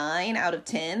 4.9 out of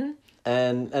 10.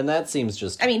 And that seems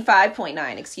just... I mean,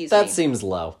 5.9, excuse me. That seems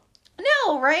low.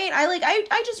 No, right?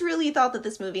 I just really thought that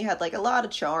this movie had, like, a lot of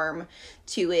charm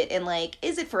to it, and, like,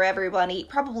 is it for everybody?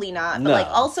 Probably not. But, No. like,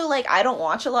 also, like, I don't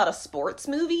watch a lot of sports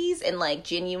movies, and, like,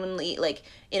 genuinely, like,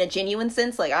 in a genuine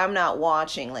sense, like, I'm not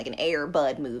watching, like, an Air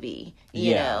Bud movie,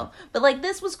 you know? But, like,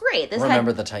 this was great.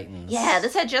 Remember the Titans. Yeah,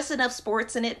 this had just enough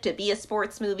sports in it to be a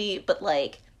sports movie, but,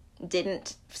 like,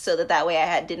 didn't, so that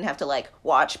way didn't have to, like,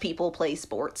 watch people play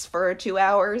sports for 2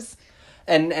 hours.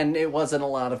 And it wasn't a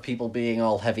lot of people being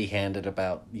all heavy-handed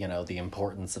about, you know, the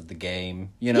importance of the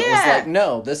game. You know, It was like,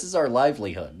 no, this is our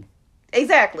livelihood.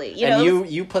 Exactly.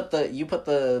 You put the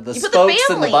spokes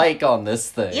in the bike on this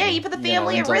thing. Yeah, you put the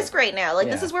family at risk right now. Like,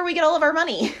 this is where we get all of our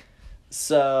money.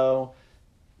 So,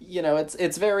 you know,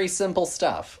 it's very simple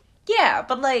stuff. Yeah,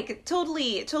 but, like,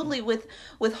 totally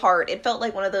with heart. It felt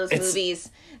like one of those movies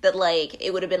that, like,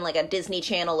 it would have been like a Disney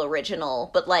Channel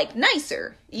original, but, like,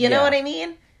 nicer. You know what I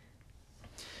mean?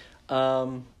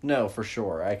 No, for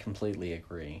sure. I completely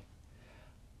agree.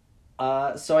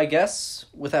 So I guess,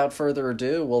 without further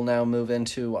ado, we'll now move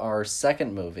into our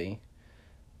second movie.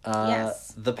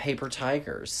 Yes. The Paper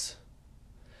Tigers.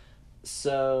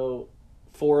 So,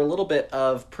 for a little bit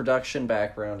of production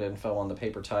background info on The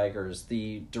Paper Tigers,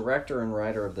 the director and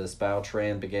writer of this, Bao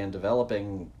Tran, began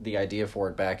developing the idea for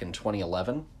it back in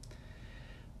 2011.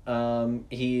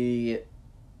 He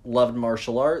loved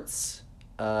martial arts.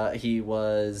 He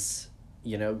was,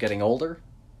 you know, getting older.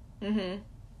 Mm-hmm.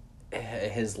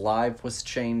 His life was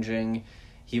changing.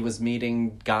 He was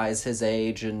meeting guys his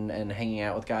age and hanging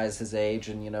out with guys his age,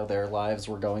 and, you know, their lives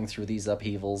were going through these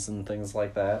upheavals and things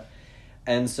like that.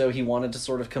 And so he wanted to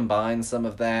sort of combine some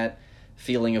of that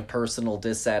feeling of personal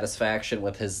dissatisfaction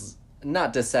with his,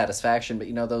 not dissatisfaction, but,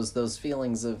 you know, those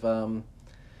feelings of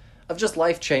just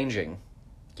life changing.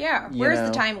 Yeah. Where's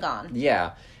the time gone?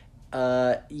 Yeah.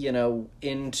 You know,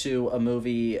 into a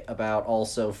movie about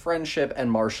also friendship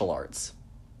and martial arts.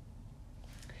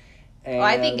 And...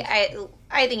 Well,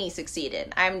 I think he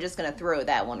succeeded. I'm just gonna throw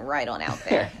that one right on out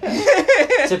there.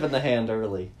 Tip in the hand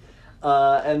early.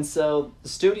 And so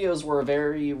studios were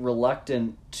very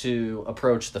reluctant to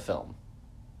approach the film.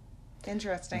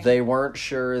 Interesting. They weren't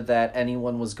sure that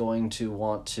anyone was going to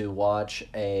want to watch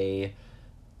a,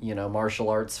 you know, martial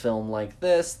arts film like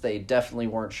this. They definitely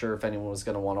weren't sure if anyone was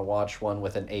going to want to watch one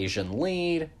with an Asian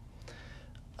lead.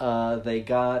 They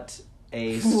got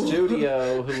a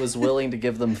studio who was willing to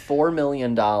give them $4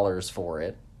 million for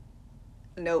it.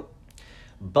 Nope.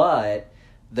 But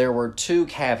there were two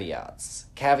caveats.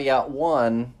 Caveat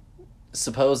one,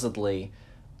 supposedly,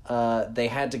 they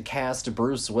had to cast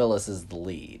Bruce Willis as the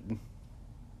lead.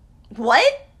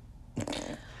 What?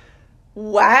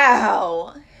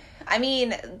 Wow. I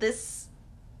mean,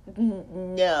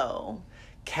 no.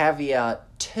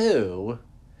 Caveat two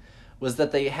was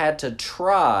that they had to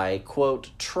try,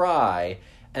 quote, try,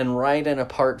 and write in a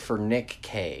part for Nick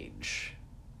Cage.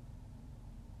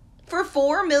 For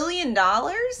 $4 million?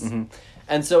 Mm-hmm.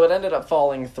 And so it ended up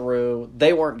falling through.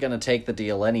 They weren't going to take the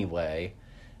deal anyway.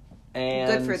 And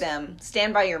good for them.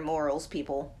 Stand by your morals,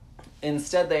 people.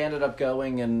 Instead, they ended up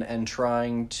going and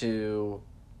trying to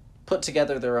put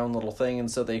together their own little thing, and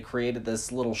so they created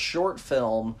this little short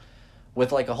film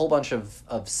with, like, a whole bunch of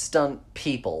stunt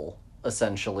people,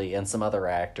 essentially, and some other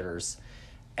actors,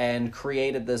 and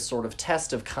created this sort of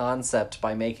test of concept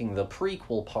by making the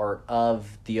prequel part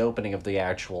of the opening of the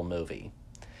actual movie.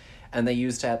 And they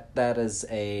used that as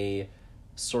a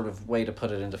sort of way to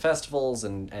put it into festivals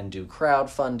and do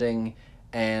crowdfunding,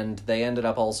 and they ended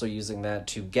up also using that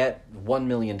to get $1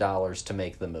 million to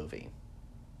make the movie.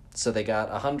 So they got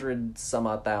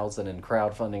 100-some-odd thousand in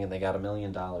crowdfunding, and they got $1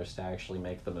 million to actually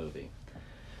make the movie.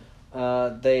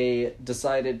 They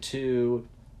decided to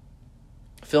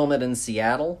film it in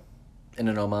Seattle in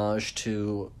an homage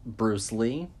to Bruce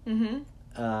Lee.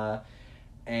 Mm-hmm.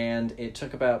 And it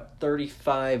took about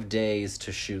 35 days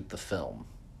to shoot the film.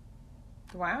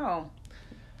 Wow.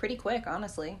 Pretty quick,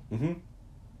 honestly. Mm-hmm.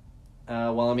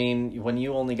 Well, I mean, when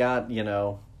you only got, you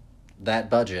know, that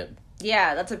budget.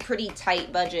 Yeah, that's a pretty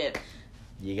tight budget.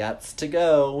 You got to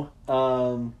go.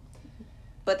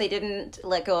 But they didn't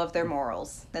let go of their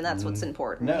morals, and that's what's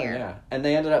important here. Yeah. And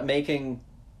they ended up making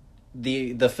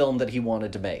the film that he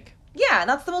wanted to make. Yeah,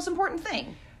 that's the most important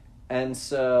thing. And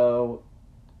so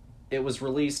it was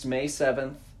released May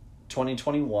 7th,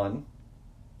 2021.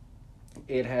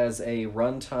 It has a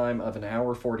runtime of 1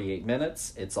 hour 48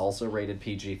 minutes. It's also rated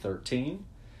PG-13.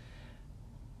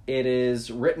 It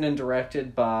is written and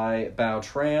directed by Bao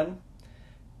Tran.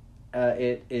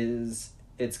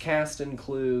 Its cast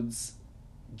includes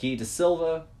Guy De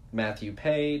Silva, Matthew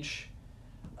Page,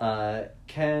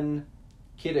 Ken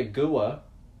Kitagua,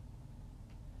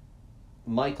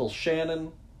 Michael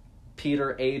Shannon,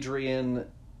 Peter Adrian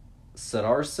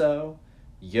Sidarso,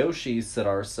 Yoshi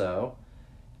Sidarso,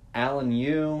 Alan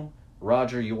Yu,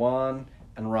 Roger Yuan,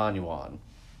 and Ron Yuan.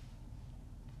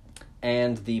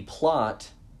 And the plot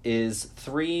is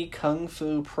 3 kung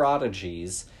fu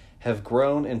prodigies have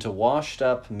grown into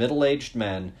washed-up, middle-aged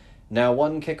men, now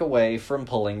one kick away from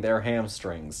pulling their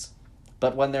hamstrings.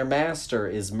 But when their master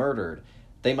is murdered,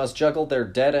 they must juggle their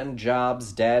dead-end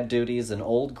jobs, dad duties, and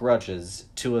old grudges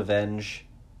to avenge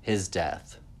his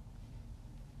death.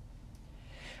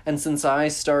 And since I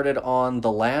started on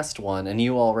the last one, and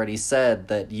you already said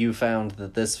that you found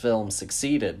that this film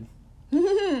succeeded,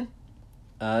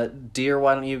 dear,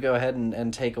 why don't you go ahead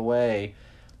and take away?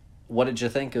 What did you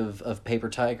think of Paper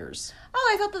Tigers?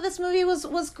 Oh, I thought that this movie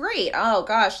was great. Oh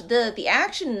gosh, the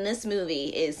action in this movie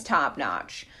is top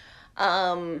notch.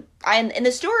 And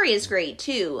the story is great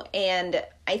too. And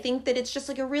I think that it's just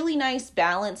like a really nice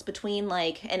balance between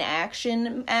like an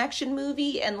action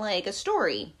movie and like a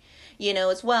story,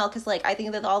 as well. Cause like, I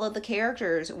think that all of the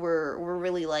characters were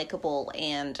really likable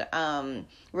and,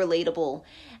 relatable.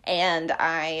 And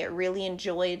I really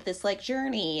enjoyed this like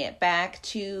journey back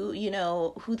to,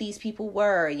 who these people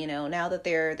were, now that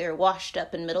they're washed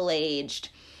up and middle-aged.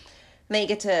 They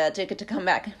get to come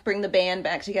back, bring the band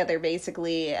back together,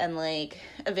 basically, and, like,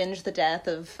 avenge the death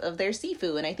of their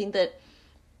Sifu. And I think that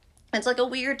it's, like, a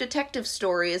weird detective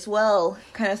story as well,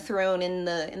 kind of thrown in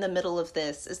the middle of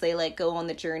this, as they, like, go on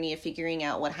the journey of figuring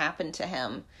out what happened to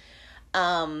him.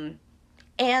 And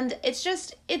it's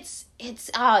just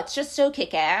so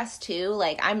kick-ass, too.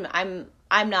 Like,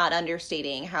 I'm not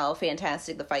understating how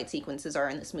fantastic the fight sequences are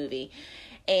in this movie.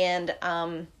 And,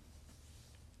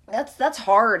 That's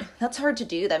hard. That's hard to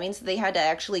do. That means that they had to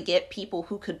actually get people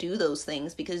who could do those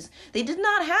things because they did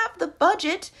not have the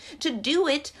budget to do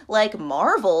it like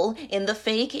Marvel in the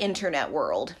fake internet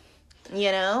world.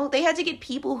 They had to get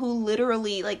people who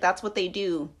literally, like, that's what they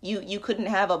do. You couldn't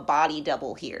have a body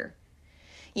double here.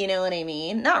 You know what I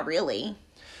mean? Not really.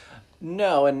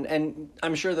 No, and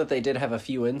I'm sure that they did have a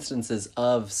few instances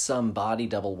of some body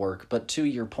double work, but to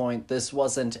your point, this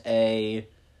wasn't a...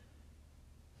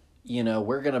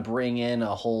 we're going to bring in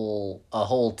a whole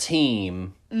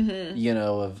team,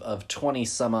 of 20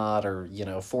 some odd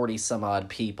or, 40 some odd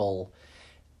people.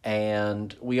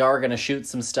 And we are going to shoot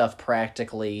some stuff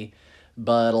practically,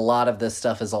 but a lot of this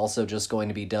stuff is also just going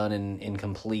to be done in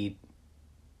complete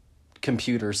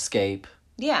computerscape.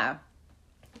 Yeah.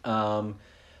 No,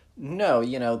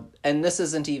 and this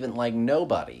isn't even like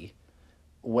Nobody,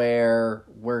 where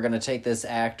we're going to take this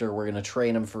actor, we're going to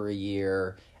train him for a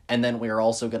year, and then we're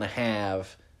also going to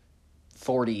have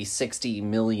 40, 60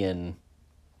 million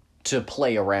to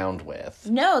play around with.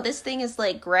 No, this thing is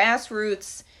like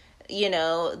grassroots,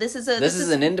 this is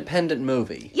an independent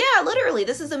movie. Yeah, literally.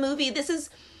 This is a movie. This is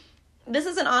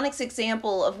an honest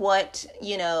example of what,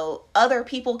 other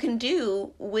people can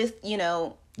do with,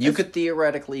 You could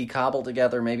theoretically cobble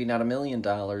together, maybe not $1 million,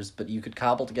 but you could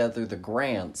cobble together the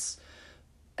grants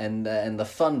and the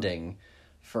funding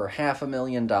for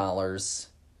 $500,000.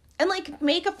 And, like,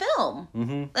 make a film.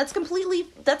 Mm-hmm. That's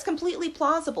completely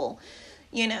plausible,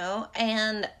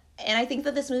 and I think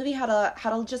that this movie had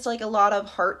just like a lot of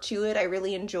heart to it. I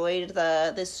really enjoyed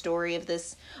this story of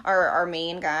this our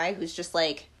main guy who's just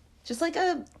like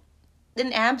an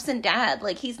absent dad.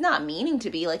 Like, he's not meaning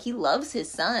to be, like, he loves his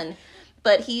son,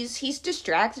 but he's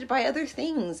distracted by other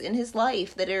things in his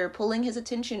life that are pulling his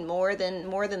attention more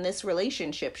than this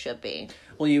relationship should be.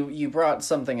 Well, you brought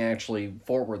something actually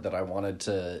forward that I wanted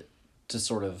to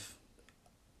sort of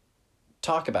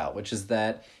talk about, which is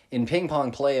that in Ping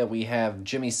Pong Playa we have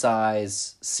Jimmy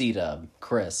Sai's C-Dub,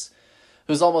 Chris,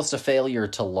 who's almost a failure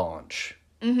to launch.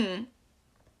 Mm-hmm.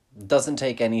 Doesn't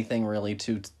take anything really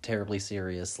too terribly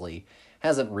seriously.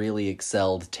 Hasn't really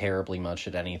excelled terribly much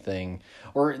at anything.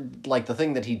 Or, like, the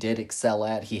thing that he did excel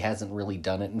at, he hasn't really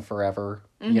done it in forever.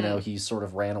 Mm-hmm. He sort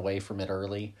of ran away from it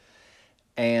early.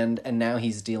 And now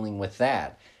he's dealing with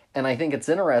that. And I think it's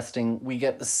interesting, we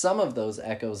get some of those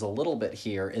echoes a little bit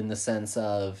here in the sense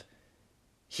of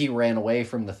he ran away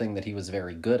from the thing that he was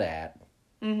very good at.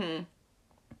 Mm-hmm.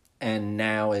 And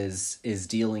now is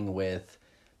dealing with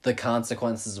the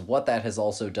consequences of what that has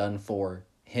also done for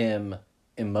him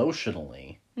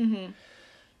emotionally. Mm-hmm.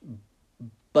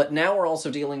 But now we're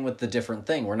also dealing with the different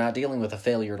thing. We're not dealing with a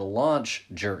failure to launch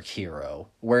jerk hero.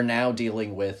 We're now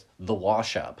dealing with the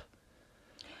wash-up.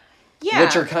 Yeah.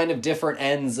 Which are kind of different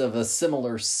ends of a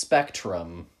similar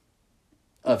spectrum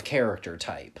of character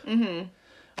type.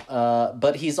 Mm-hmm.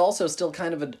 But he's also still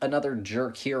kind of another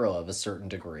jerk hero of a certain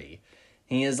degree.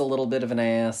 He is a little bit of an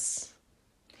ass.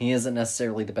 He isn't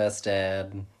necessarily the best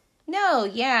dad. No,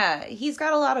 yeah. He's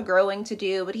got a lot of growing to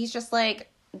do, but he's just like,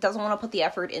 doesn't want to put the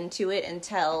effort into it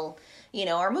until,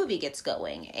 our movie gets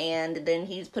going. And then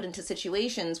he's put into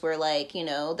situations where, like,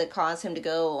 that cause him to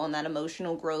go on that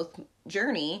emotional growth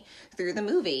journey through the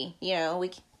movie. I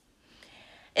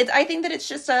think that it's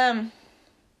just, and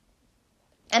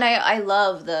I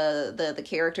love the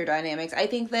character dynamics. I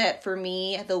think that for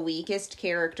me, the weakest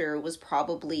character was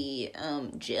probably,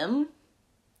 Jim.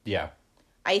 Yeah.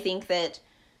 I think that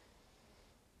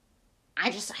I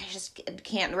just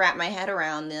can't wrap my head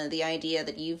around the idea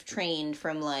that you've trained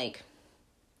from, like,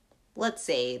 let's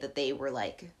say that they were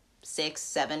like 6,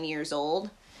 7 years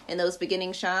old in those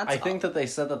beginning shots. I think that they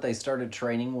said that they started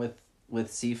training with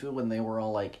Sifu when they were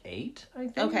all like 8, I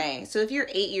think. Okay, so if you're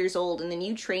 8 years old and then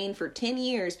you train for 10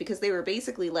 years because they were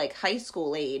basically like high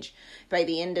school age by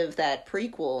the end of that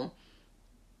prequel,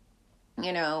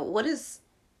 what is...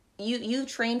 You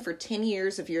train for 10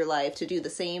 years of your life to do the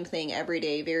same thing every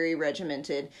day, very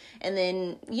regimented. And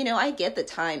then, I get the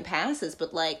time passes,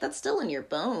 but, like, that's still in your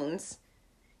bones.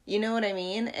 You know what I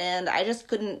mean? And I just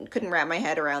couldn't wrap my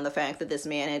head around the fact that this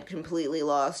man had completely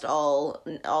lost all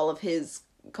of his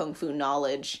kung fu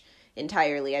knowledge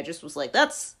entirely. I just was like,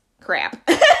 that's crap.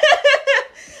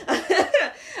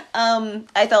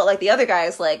 I felt like the other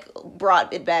guys, like,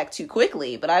 brought it back too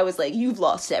quickly, but I was like, you've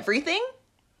lost everything?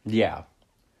 Yeah.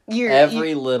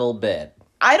 Every little bit.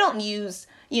 I don't use,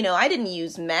 I didn't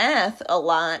use math a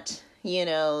lot,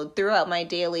 throughout my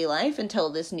daily life until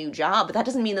this new job. But that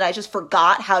doesn't mean that I just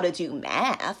forgot how to do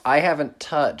math. I haven't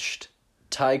touched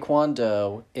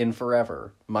Taekwondo in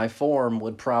forever. My form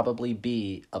would probably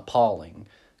be appalling.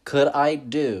 Could I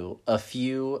do a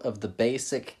few of the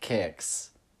basic kicks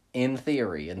in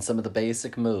theory and some of the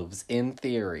basic moves in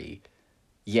theory?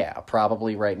 Yeah,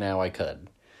 probably right now I could.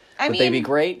 Would they be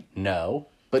great? No.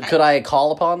 But could I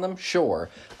call upon them? Sure.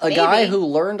 A guy who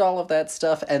learned all of that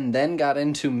stuff and then got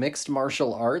into mixed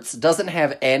martial arts doesn't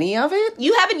have any of it?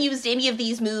 You haven't used any of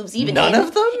these moves, None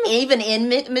of them? Even in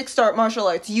mixed martial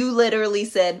arts. You literally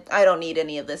said, I don't need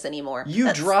any of this anymore.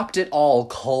 You dropped it all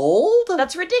cold?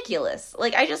 That's ridiculous.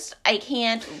 Like, I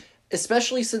can't...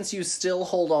 Especially since you still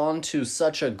hold on to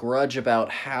such a grudge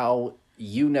about how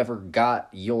you never got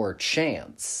your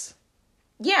chance.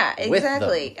 Yeah,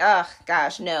 exactly. Ugh,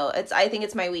 gosh, no. I think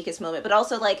it's my weakest moment. But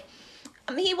also, like,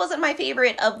 he wasn't my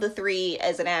favorite of the three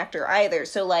as an actor either.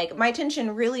 So, like, my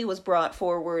attention really was brought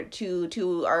forward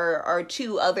to our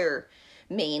two other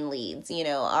main leads.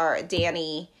 Our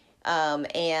Danny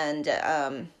and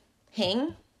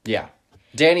Hing. Yeah.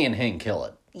 Danny and Hing kill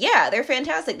it. Yeah, they're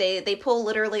fantastic. They pull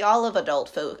literally all of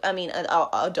adult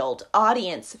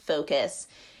audience focus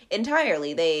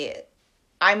entirely.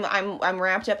 I'm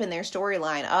wrapped up in their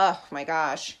storyline. Oh my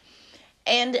gosh.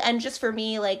 And just for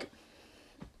me, like,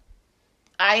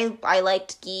 I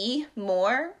liked Guy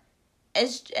more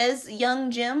as young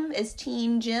Jim, as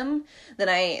teen Jim, than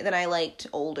I liked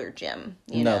older Jim.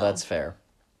 No, that's fair.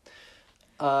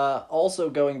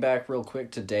 Also going back real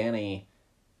quick to Danny,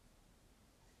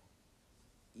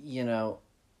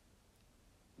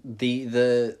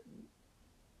 the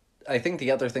I think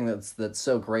the other thing that's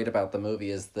so great about the movie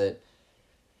is that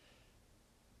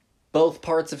both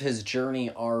parts of his journey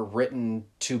are written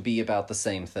to be about the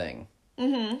same thing.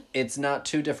 Mm-hmm. It's not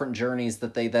two different journeys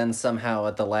that they then somehow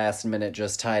at the last minute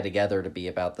just tie together to be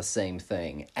about the same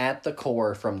thing. At the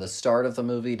core, from the start of the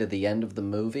movie to the end of the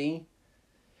movie,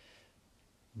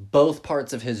 both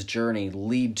parts of his journey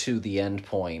lead to the end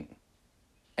point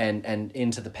and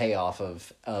into the payoff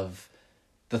of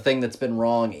the thing that's been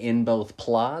wrong in both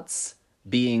plots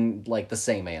being like the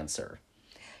same answer.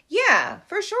 Yeah,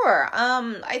 for sure.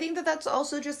 I think that's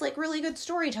also just like really good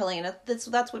storytelling, and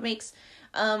that's what makes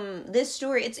this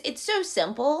story. It's so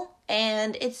simple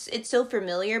and it's so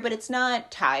familiar, but it's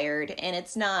not tired and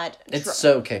it's not. It's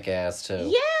so kick-ass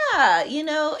too. Yeah,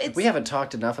 it's. We haven't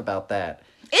talked enough about that.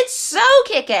 It's so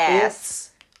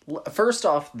kick-ass. First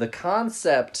off, the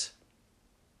concept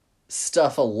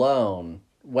stuff alone,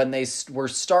 when they were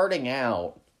starting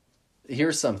out.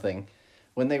 Here's something.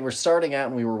 When they were starting out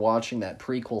and we were watching that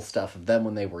prequel stuff of them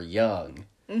when they were young,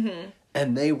 mm-hmm.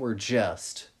 and they were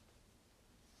just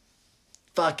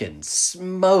fucking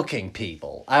smoking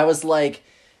people. I was like,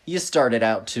 you started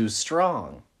out too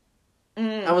strong.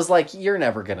 Mm. I was like, you're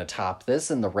never going to top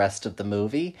this in the rest of the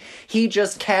movie. He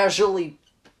just casually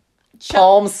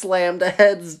palm slammed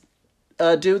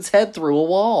a dude's head through a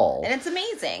wall. And it's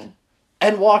amazing.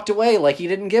 And walked away like he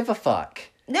didn't give a fuck.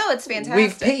 No, it's fantastic.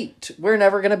 We've peaked. We're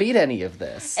never going to beat any of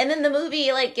this. And then the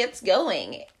movie, like, gets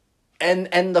going.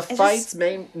 And the fights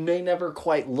may never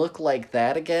quite look like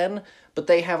that again, but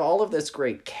they have all of this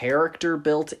great character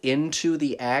built into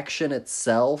the action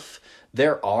itself.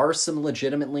 There are some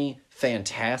legitimately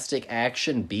fantastic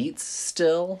action beats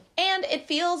still. And it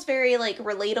feels very, like,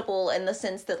 relatable in the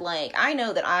sense that, like, I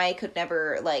know that I could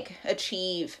never, like,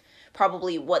 achieve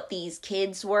probably what these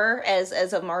kids were as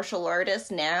a martial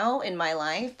artist now in my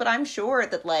life, but I'm sure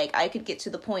that, like, I could get to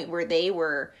the point where they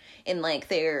were in, like,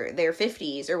 their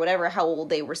 50s or whatever, how old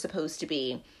they were supposed to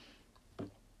be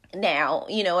now,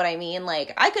 you know what I mean?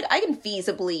 Like, I can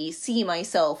feasibly see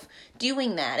myself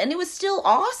doing that, and it was still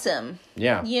awesome.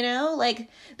 Yeah. You know, like,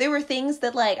 there were things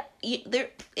that, like, Hing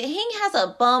has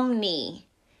a bum knee,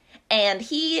 and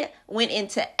he went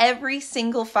into every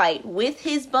single fight with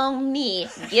his bum knee,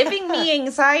 giving me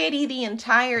anxiety the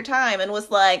entire time, and was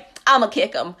like, I'ma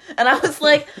kick him. And I was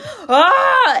like,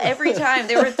 every time.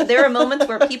 There were moments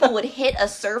where people would hit a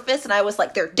surface, and I was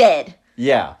like, they're dead.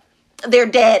 Yeah. They're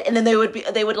dead. And then they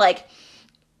would like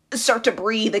start to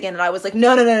breathe again, and I was like,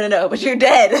 no, but you're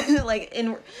dead. Like,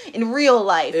 in real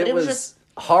life. It was just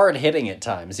hard hitting at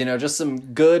times, you know, just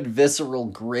some good, visceral,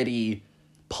 gritty,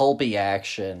 pulpy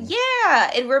action.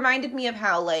 Yeah, it reminded me of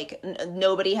how, like,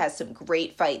 Nobody has some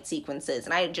great fight sequences,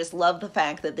 and I just love the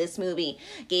fact that this movie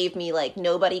gave me, like,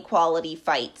 Nobody quality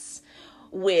fights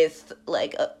with,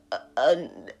 like, a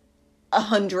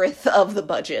hundredth of the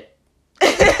budget.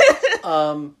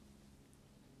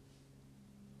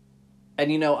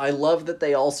 And, you know, I love that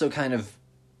they also kind of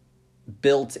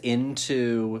built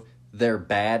into their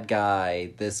bad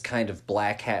guy this kind of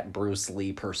black hat Bruce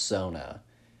Lee persona.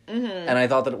 Mm-hmm. And I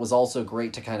thought that it was also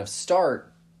great to kind of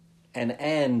start and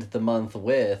end the month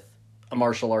with a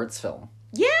martial arts film.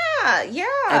 Yeah.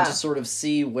 And to sort of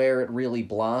see where it really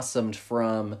blossomed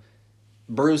from.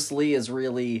 Bruce Lee is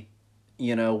really,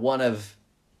 you know, one of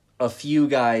a few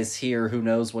guys here who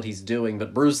knows what he's doing,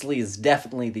 but Bruce Lee is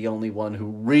definitely the only one who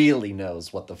really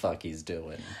knows what the fuck he's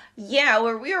doing. Yeah,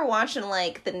 where we were watching,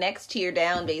 like, the next tier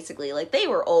down, basically. Like, they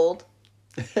were old.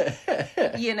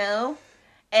 You know?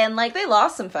 And, like, they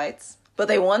lost some fights, but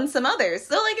they won some others.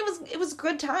 So, like, it was a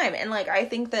good time. And, like, I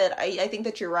think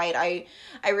that you're right.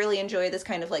 I really enjoy this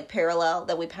kind of, like, parallel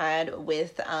that we've had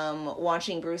with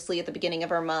watching Bruce Lee at the beginning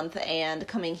of our month and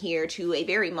coming here to a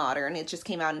very modern, it just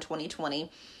came out in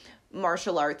 2020,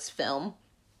 martial arts film.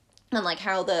 And, like,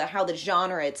 how the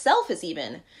genre itself has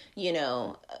even, you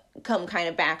know, come kind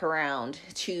of back around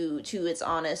to its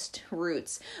honest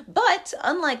roots. But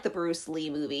unlike the Bruce Lee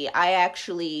movie, I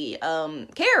actually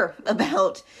care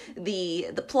about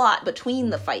the plot between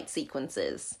the fight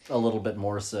sequences. A little bit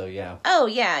more so, yeah. Oh,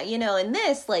 yeah. You know, and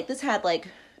this had, like,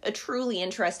 a truly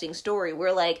interesting story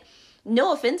where, like,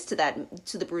 no offense to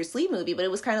the Bruce Lee movie, but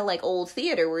it was kind of like old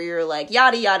theater where you're like,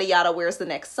 yada, yada, yada, where's the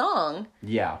next song?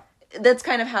 Yeah. That's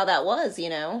kind of how that was, you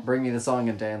know? Bring me the song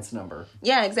and dance number.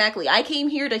 Yeah, exactly. I came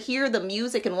here to hear the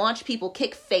music and watch people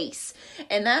kick face.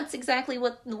 And that's exactly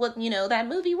what you know, that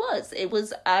movie was. It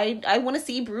was, I want to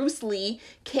see Bruce Lee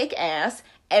kick ass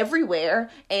everywhere,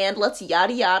 and let's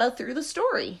yada yada through the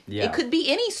story. Yeah. It could be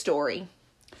any story.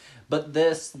 But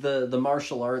the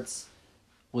martial arts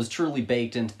was truly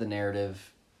baked into the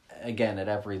narrative, again, at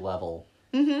every level.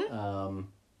 Mm-hmm.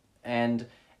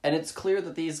 And it's clear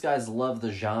that these guys love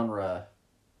the genre,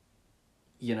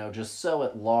 you know, just so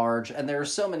at large. And there are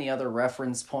so many other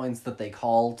reference points that they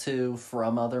call to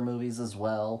from other movies as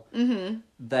well. Mm-hmm.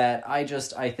 That I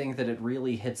think that it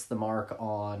really hits the mark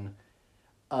on...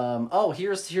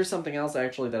 here's something else,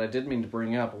 actually, that I did mean to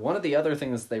bring up. One of the other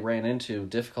things they ran into,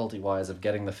 difficulty-wise, of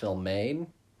getting the film made,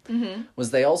 mm-hmm.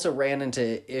 was they also ran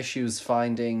into issues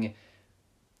finding...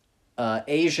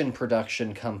 Asian run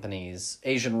production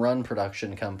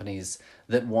companies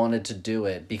that wanted to do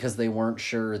it because they weren't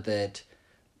sure that,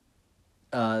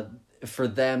 for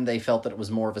them, they felt that it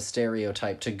was more of a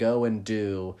stereotype to go and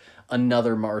do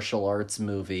another martial arts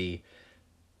movie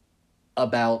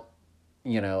about,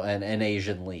 you know, an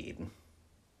Asian lead.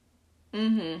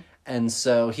 Mm-hmm. And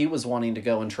so he was wanting to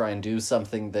go and try and do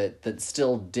something that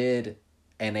still did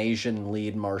an Asian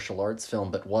lead martial arts film,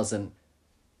 but wasn't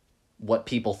what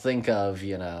people think of,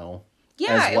 you know,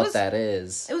 as what that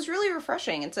is. It was really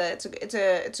refreshing. It's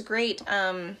a great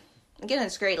again,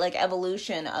 it's great, like,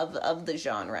 evolution of the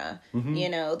genre. Mm-hmm. You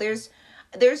know, there's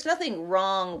nothing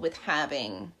wrong with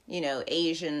having, you know,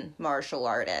 Asian martial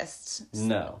artists.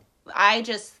 No. I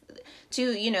just,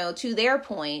 to their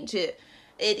point,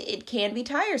 it can be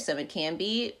tiresome. It can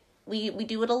be, we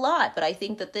do it a lot, but I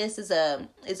think that this is a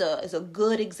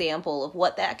good example of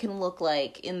what that can look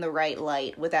like in the right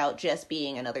light without just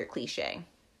being another cliche.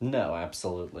 No,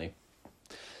 absolutely.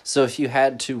 So if you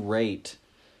had to rate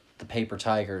the Paper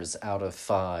Tigers out of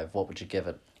 5, what would you give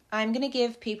it? I'm going to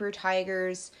give Paper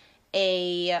Tigers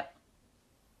a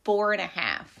 4.5.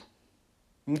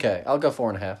 Okay, I'll go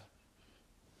 4.5.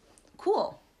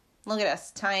 Cool. Look at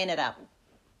us tying it up.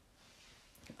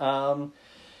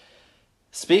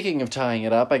 Speaking of tying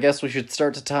it up, I guess we should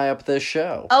start to tie up this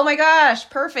show. Oh my gosh,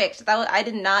 perfect. I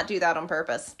did not do that on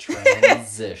purpose.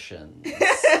 Transitions.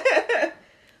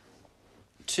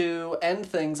 To end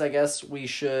things, I guess we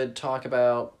should talk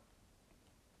about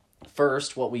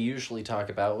first what we usually talk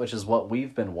about, which is what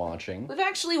we've been watching. We've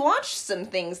actually watched some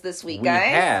things this week, We guys.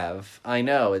 have. I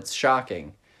know, it's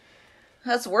shocking.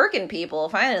 Us working people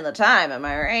finding the time, am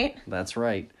I right? That's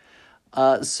right.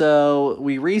 So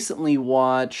we recently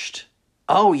watched...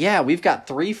 Oh, yeah, we've got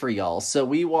 3 for y'all. So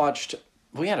we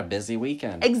had a busy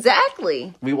weekend.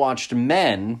 Exactly. We watched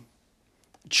Men,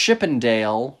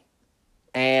 Chippendale,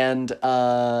 and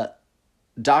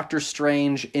Doctor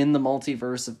Strange in the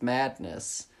Multiverse of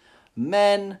Madness.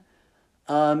 Men,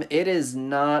 it is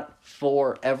not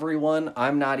for everyone.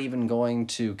 I'm not even going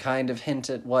to kind of hint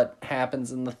at what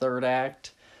happens in the third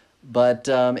act, but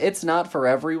it's not for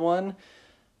everyone.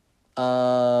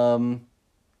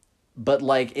 But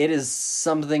like it is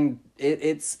something.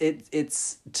 It's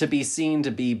to be seen,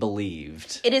 to be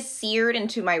believed. It is seared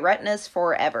into my retinas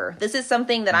forever. This is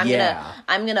something that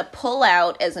I'm gonna pull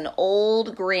out as an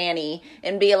old granny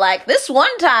and be like, this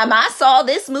one time I saw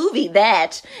this movie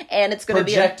and it's gonna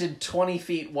projected 20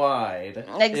 feet wide.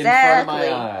 Exactly. In front of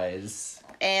my eyes.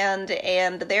 And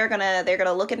they're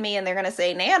gonna look at me and they're gonna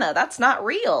say, Nana, that's not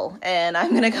real. And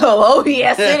I'm gonna go, oh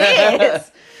yes it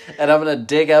is. And I'm gonna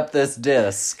dig up this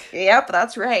disc. Yep,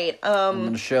 that's right. I'm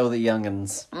gonna show the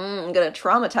youngins. I'm gonna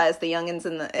traumatize the youngins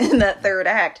in that third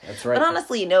act. That's right. But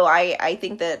honestly, no, I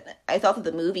thought that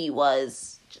the movie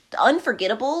was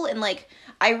unforgettable, and like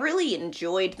I really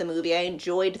enjoyed the movie. I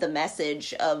enjoyed the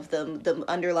message of the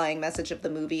underlying message of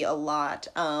the movie a lot.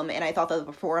 And I thought that the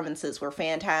performances were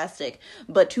fantastic.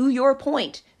 But to your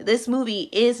point, this movie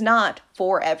is not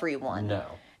for everyone. No.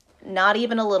 Not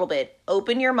even a little bit.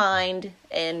 Open your mind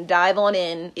and dive on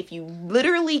in. If you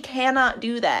literally cannot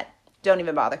do that, don't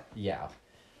even bother. Yeah.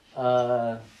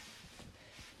 Beyond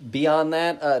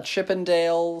that,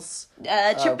 Chippendales.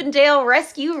 Chippendale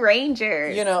Rescue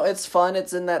Rangers. You know, it's fun.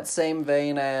 It's in that same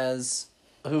vein as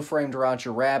Who Framed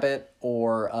Roger Rabbit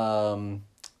or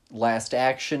Last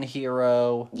Action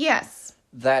Hero. Yes.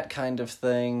 That kind of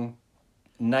thing.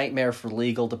 Nightmare for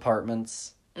Legal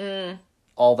Departments.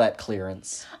 All that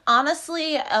clearance.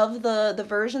 Honestly, of the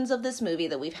versions of this movie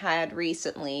that we've had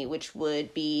recently, which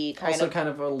would be kind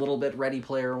of a little bit Ready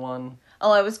Player One.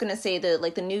 Oh, I was gonna say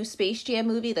the new Space Jam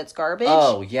movie that's garbage.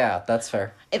 Oh, yeah, that's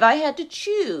fair. If I had to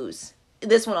choose,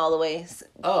 this one all the way.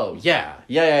 Oh, yeah.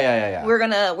 Yeah. We're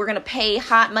gonna pay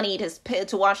hot money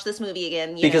to watch this movie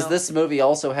again. Because this movie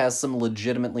also has some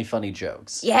legitimately funny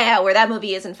jokes. Yeah, where that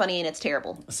movie isn't funny and it's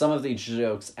terrible. Some of these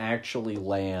jokes actually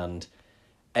land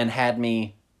and had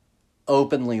me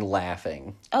openly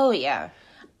laughing. Oh yeah,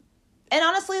 and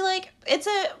honestly, like it's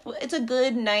a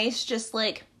good, nice, just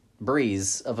like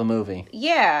breeze of a movie.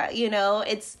 Yeah,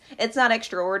 it's not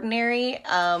extraordinary,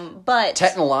 but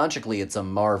technologically it's a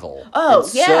marvel. Oh,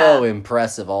 it's yeah. So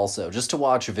impressive also, just to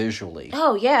watch visually.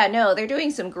 Oh yeah, no, they're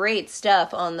doing some great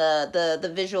stuff on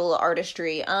the visual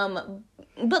artistry.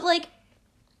 But like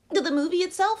the movie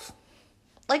itself,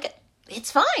 like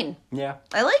it's fine. Yeah.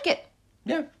 I like it.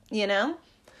 Yeah.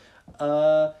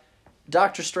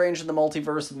 Doctor Strange in the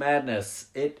Multiverse of Madness.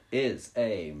 It is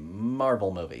a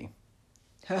Marvel movie.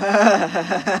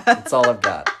 That's all I've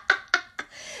got.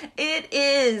 It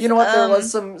is. You know what?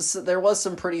 There was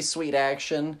some pretty sweet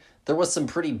action. There was some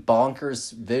pretty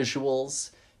bonkers visuals,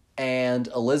 and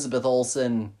Elizabeth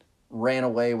Olsen ran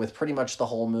away with pretty much the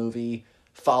whole movie,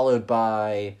 followed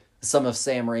by some of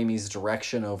Sam Raimi's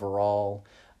direction overall.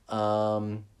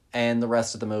 And the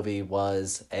rest of the movie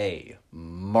was a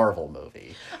Marvel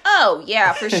movie. Oh,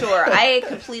 yeah, for sure. I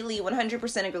completely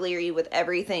 100% agree with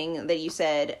everything that you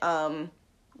said.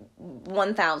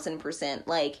 1000%.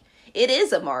 Like, it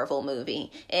is a Marvel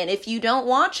movie. And if you don't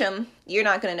watch them, you're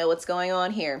not going to know what's going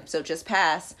on here. So just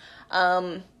pass.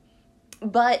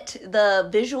 But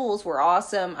the visuals were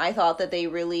awesome. I thought that they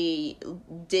really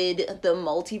did the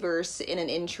multiverse in an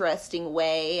interesting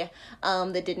way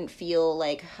that didn't feel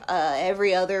like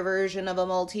every other version of a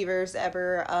multiverse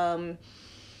ever. And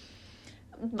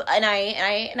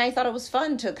I thought it was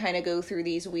fun to kind of go through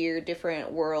these weird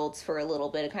different worlds for a little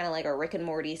bit, kind of like a Rick and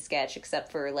Morty sketch,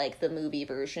 except for like the movie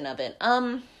version of it.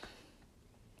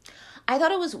 I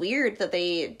thought it was weird that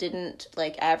they didn't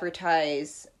like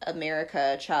advertise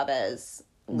America Chavez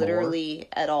literally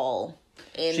at all.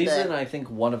 She's in, I think,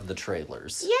 one of the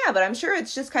trailers. Yeah, but I'm sure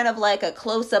it's just kind of like a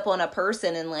close-up on a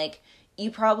person, and like, you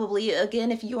probably,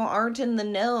 again, if you aren't in the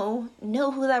know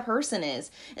who that person is.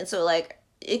 And so, like,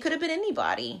 it could have been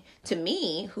anybody. To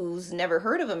me, who's never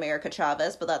heard of America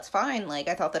Chavez, but that's fine. Like,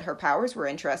 I thought that her powers were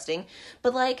interesting.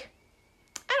 But, like,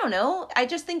 I don't know. I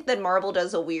just think that Marvel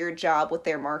does a weird job with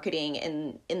their marketing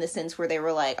in the sense where they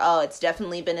were like, oh, it's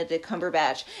definitely Benedict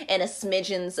Cumberbatch and a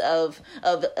smidgens of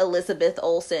Elizabeth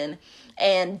Olsen,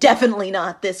 and definitely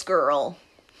not this girl.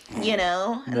 You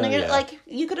know? And like,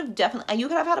 you could have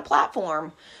had a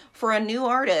platform for a new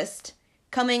artist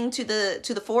coming to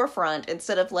the forefront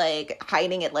instead of like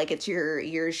hiding it like it's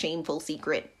your shameful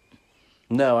secret.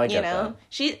 No, I get that.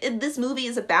 This movie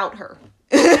is about her.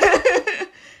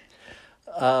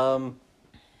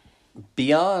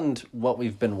 Beyond what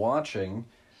we've been watching,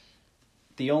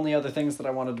 the only other things that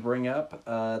I wanted to bring up,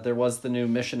 there was the new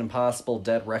Mission Impossible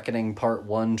Dead Reckoning Part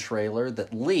 1 trailer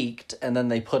that leaked, and then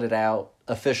they put it out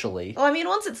officially. Well, I mean,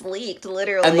 once it's leaked,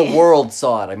 literally. And the world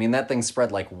saw it. I mean, that thing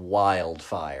spread like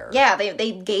wildfire. Yeah,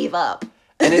 they gave up.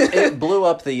 And it blew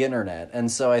up the internet, and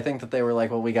so I think that they were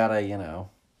like, well, we gotta,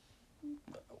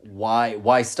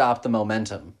 why stop the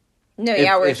momentum? No,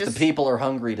 if the people are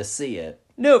hungry to see it.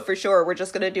 No, for sure. We're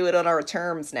just going to do it on our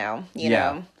terms now, you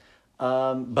know?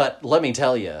 But let me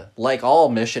tell you, like all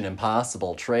Mission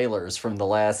Impossible trailers from the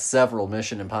last seveal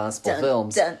Mission Impossible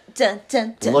films,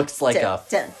 looks like a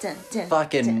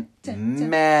fucking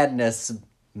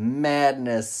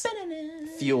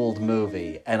madness-fueled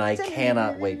movie, and I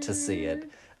cannot wait to see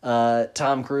it.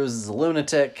 Tom Cruise is a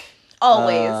lunatic.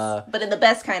 Always, but in the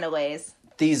best kind of ways.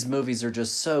 These movies are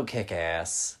just so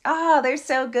kick-ass. Oh, they're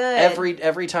so good.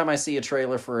 Every time I see a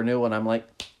trailer for a new one, I'm like,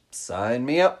 sign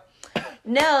me up.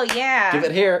 No, yeah. Give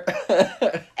it here.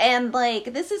 And, like,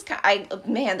 this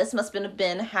must have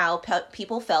been how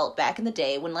people felt back in the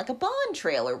day when, like, a Bond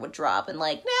trailer would drop. And,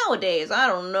 like, nowadays, I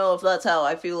don't know if that's how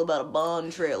I feel about a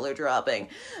Bond trailer dropping.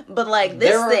 But, like,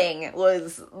 this thing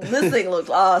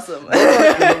looked awesome.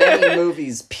 There are many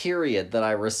movies, period, that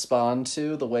I respond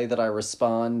to the way that I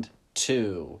respond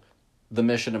to the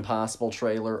Mission Impossible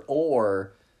trailer,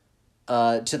 or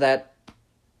to that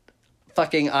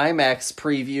fucking IMAX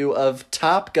preview of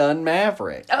Top Gun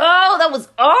Maverick. Oh, that was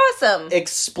awesome!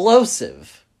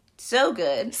 Explosive. So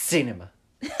good. Cinema.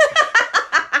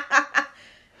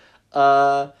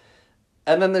 And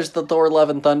then there's the Thor Love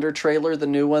and Thunder trailer, the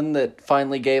new one that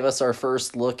finally gave us our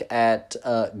first look at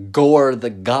Gore the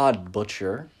God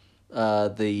Butcher,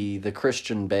 the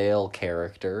Christian Bale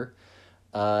character.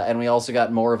 And we also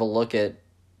got more of a look at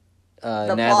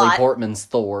Natalie Portman's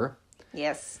Thor.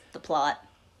 Yes, the plot.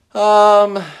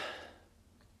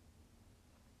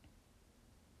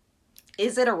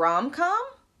 Is it a rom-com?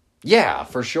 Yeah,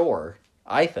 for sure.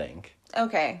 I think.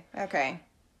 Okay.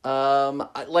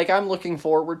 I'm looking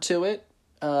forward to it.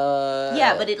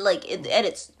 Yeah, but it at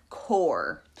its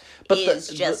core is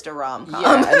just a rom-com.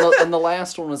 Yeah, and the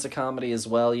last one was a comedy as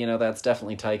well. That's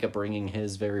definitely Taika bringing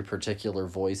his very particular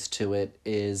voice to it.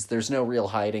 There's no real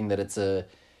hiding that it's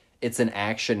an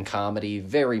action comedy,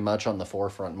 very much on the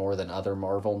forefront more than other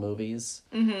Marvel movies.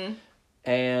 Mm-hmm.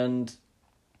 And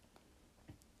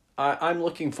I'm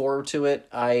looking forward to it.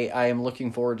 I am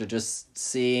looking forward to just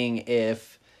seeing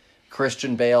if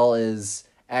Christian Bale is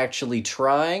actually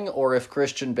trying or if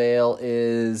Christian Bale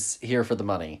is here for the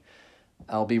money.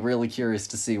 I'll be really curious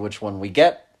to see which one we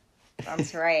get.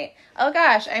 That's right. Oh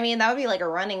gosh, I mean, that would be like a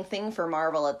running thing for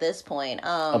Marvel at this point.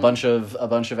 A bunch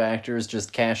of actors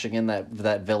just cashing in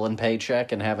that villain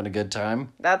paycheck and having a good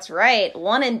time. That's right.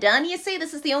 One and done. You see,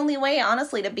 this is the only way,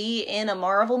 honestly, to be in a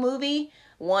Marvel movie.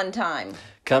 One time.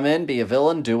 Come in, be a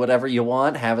villain, do whatever you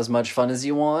want, have as much fun as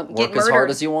you want, work as hard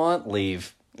as you want,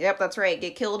 leave. Yep, that's right.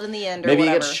 Get killed in the end or Maybe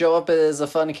whatever. You get to show up as a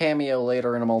fun cameo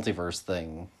later in a multiverse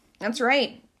thing. That's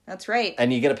right.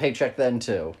 And you get a paycheck then,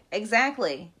 too.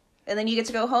 Exactly. And then you get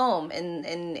to go home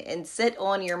and sit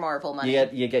on your Marvel money.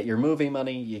 You get your movie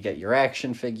money, you get your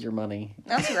action figure money.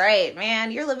 That's right,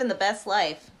 man. You're living the best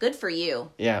life. Good for you.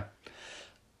 Yeah.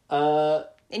 And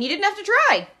you didn't have to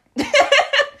try.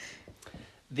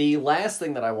 The last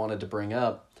thing that I wanted to bring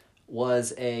up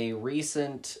was a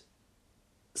recent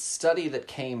study that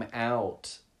came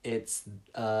out. It's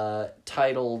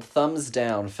titled Thumbs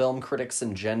Down, Film Critics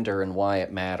and Gender and Why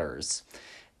It Matters.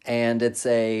 And it's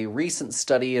a recent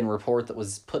study and report that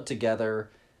was put together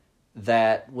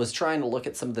that was trying to look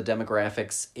at some of the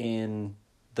demographics in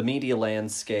the media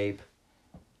landscape,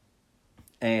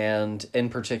 and in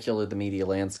particular the media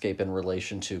landscape in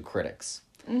relation to critics.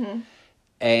 Mm-hmm.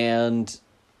 And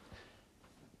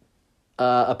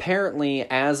apparently,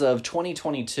 as of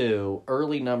 2022,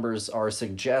 early numbers are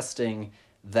suggesting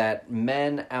that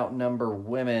men outnumber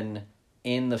women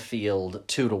in the field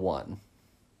 2-1.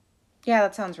 Yeah,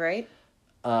 that sounds right.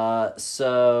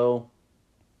 So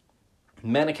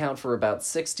men account for about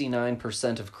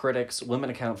 69% of critics, women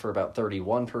account for about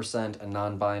 31%, and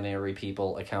non-binary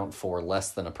people account for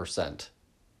less than 1%,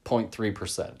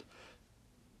 0.3%.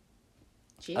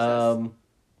 Jesus.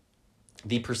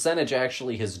 The percentage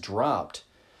actually has dropped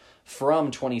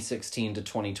from 2016 to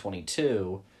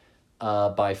 2022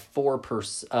 by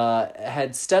 4%,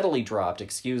 had steadily dropped,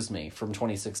 from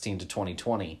 2016 to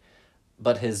 2020,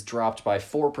 but has dropped by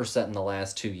 4% in the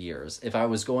last 2 years. If I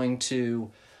was going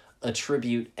to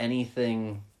attribute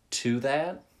anything to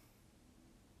that,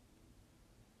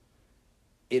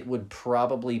 it would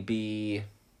probably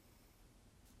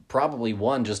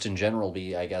one, just in general,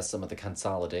 be, I guess, some of the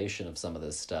consolidation of some of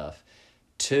this stuff.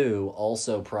 2,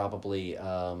 also probably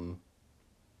the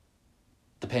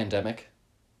pandemic.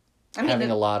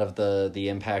 Having a lot of the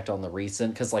impact on the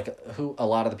recent, because a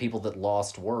lot of the people that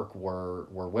lost work were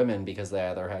women, because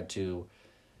they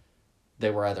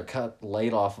were either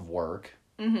laid off of work,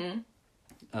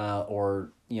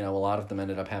 or a lot of them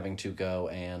ended up having to go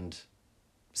and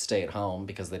stay at home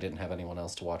because they didn't have anyone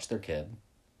else to watch their kid.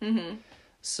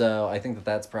 So I think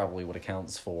that's probably what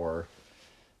accounts for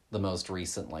the most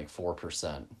recent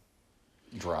 4%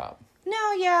 drop.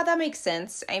 No, yeah, that makes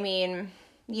sense. I mean,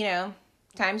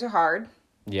 times are hard.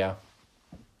 Yeah.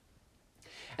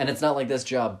 And it's not like this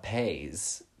job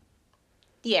pays.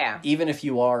 Yeah. Even if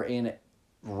you are in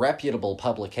reputable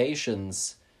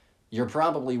publications, you're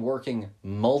probably working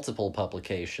multiple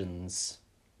publications,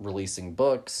 releasing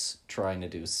books, trying to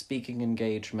do speaking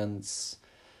engagements.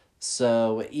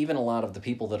 So even a lot of the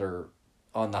people that are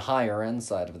on the higher end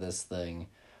side of this thing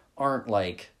aren't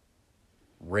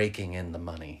raking in the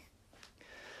money.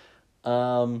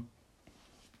 And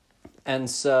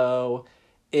so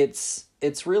it's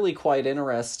really quite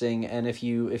interesting, and if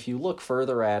you look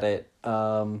further at it,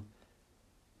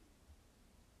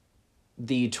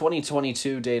 the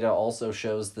 2022 data also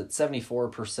shows that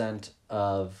 74%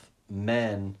 of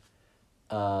men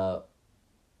wrote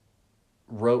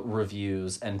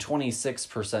reviews, and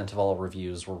 26% of all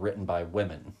reviews were written by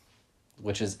women,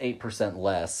 which is 8%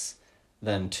 less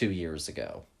than 2 years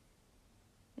ago.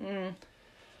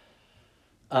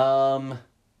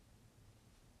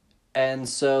 And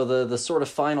so the sort of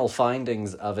final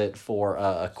findings of it, for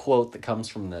a quote that comes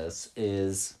from this,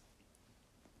 is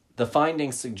the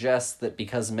findings suggest that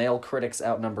because male critics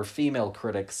outnumber female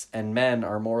critics and men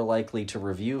are more likely to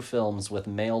review films with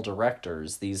male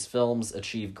directors, these films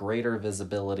achieve greater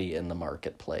visibility in the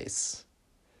marketplace.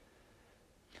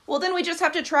 Well, then we just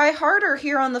have to try harder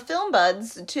here on the Film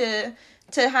Buds to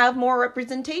have more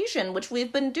representation, which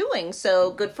we've been doing.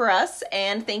 So good for us,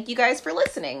 and thank you guys for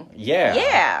listening. Yeah.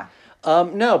 Yeah.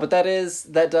 No, but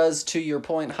that does, to your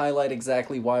point, highlight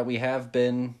exactly why we have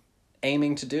been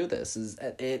aiming to do this.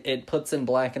 It puts in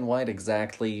black and white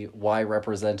exactly why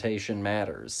representation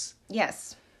matters.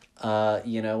 Yes.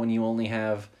 When you only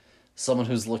have someone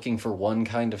who's looking for one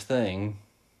kind of thing.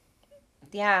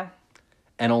 Yeah.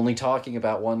 And only talking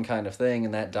about one kind of thing,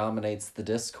 and that dominates the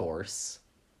discourse.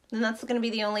 And that's going to be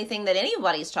the only thing that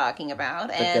anybody's talking about.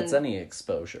 That gets any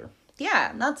exposure.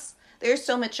 Yeah, there's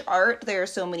so much art, there are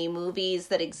so many movies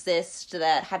that exist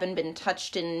that haven't been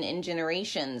touched in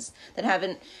generations, that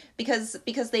haven't, because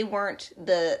they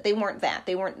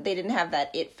didn't have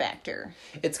that it factor.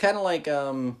 It's kind of like,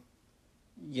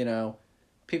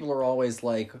 people are always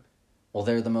like, well,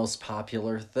 they're the most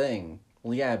popular thing.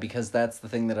 Well, yeah, because that's the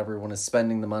thing that everyone is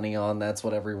spending the money on. That's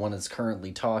what everyone is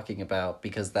currently talking about,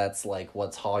 because that's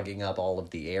what's hogging up all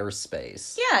of the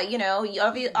airspace. Yeah,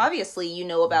 obviously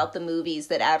about the movies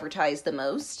that advertise the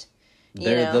most.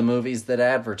 They're the movies that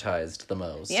advertised the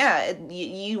most. Yeah,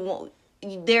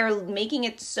 they're making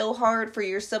it so hard for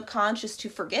your subconscious to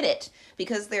forget it,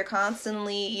 because they're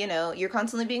constantly, you're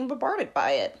constantly being bombarded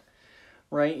by it.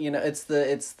 Right, it's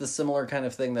the similar kind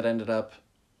of thing that ended up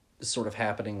sort of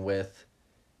happening with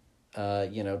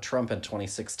Trump in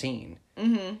 2016.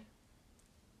 Mm-hmm.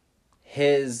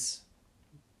 His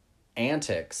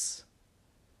antics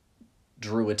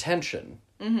drew attention.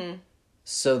 Mm-hmm.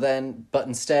 So then, but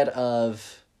instead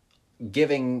of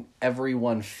giving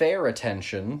everyone fair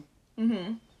attention,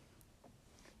 mm-hmm.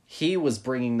 he was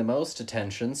bringing the most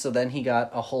attention, so then he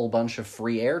got a whole bunch of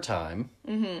free airtime.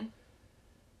 Mm-hmm.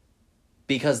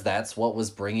 Because that's what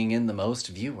was bringing in the most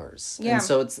viewers. Yeah. And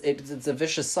so it's a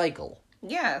vicious cycle.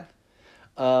 Yeah.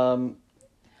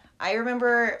 I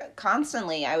remember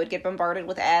constantly I would get bombarded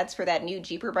with ads for that new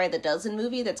Jeeper by the Dozen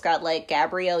movie that's got like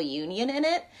Gabrielle Union in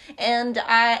it, and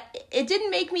it didn't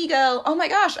make me go, "Oh my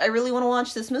gosh, I really want to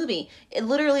watch this movie." It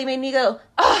literally made me go,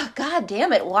 "Oh god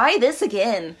damn it, why this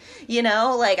again?" You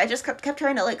know, like I just kept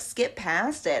trying to like skip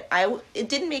past it. It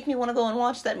didn't make me want to go and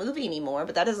watch that movie anymore,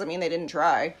 but that doesn't mean they didn't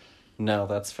try. No,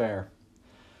 that's fair.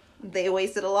 They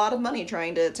wasted a lot of money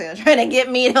trying to get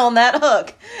me on that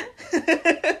hook.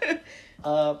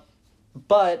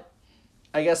 But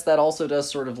I guess that also does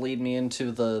sort of lead me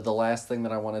into the last thing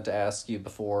that I wanted to ask you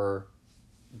before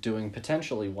doing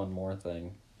potentially one more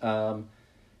thing,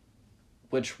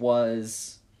 which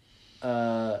was,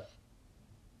 now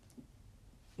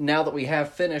that we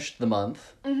have finished the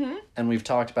month, and we've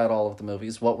talked about all of the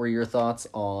movies, what were your thoughts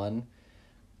on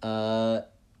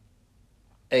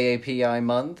AAPI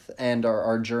month and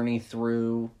our journey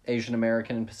through Asian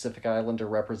American and Pacific Islander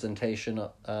representation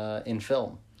in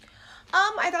film?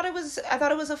 I thought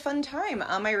it was a fun time.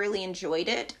 I really enjoyed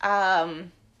it. I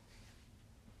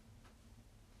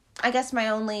guess my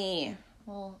only,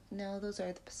 well, no, those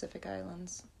are the Pacific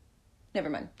Islands. Never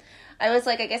mind. I was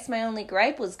like, I guess my only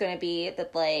gripe was going to be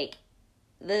that like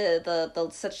the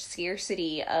such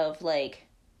scarcity of like,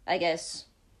 I guess,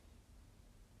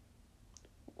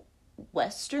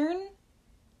 Western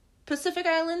Pacific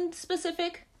Island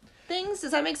specific things.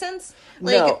 Does that make sense?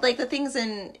 Like No. like the things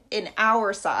in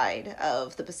our side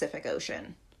of the Pacific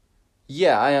Ocean.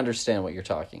 Yeah, I understand what you're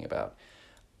talking about.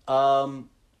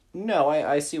 No,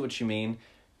 I see what you mean.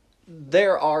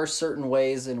 There are certain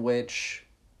ways in which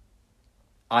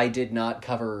I did not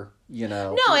cover,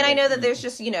 No, and I know that there's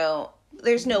just,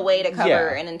 there's no way to cover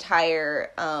an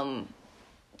entire,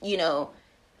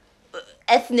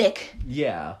 ethnic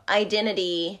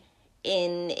identity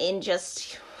in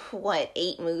just,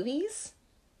 8 movies?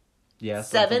 Yeah,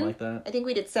 7? something like that. I think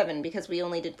we did 7 because we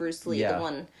only did Bruce Lee, Yeah. the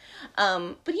one.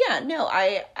 But yeah, no,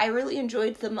 I really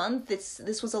enjoyed the month.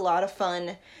 This was a lot of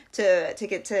fun to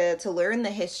get to learn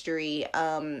the history,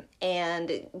 and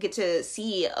get to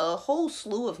see a whole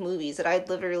slew of movies that I'd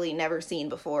literally never seen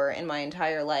before in my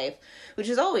entire life, which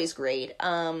is always great.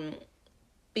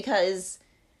 Because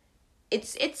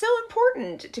it's so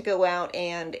important to go out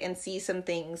and see some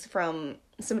things from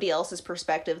somebody else's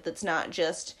perspective that's not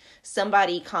just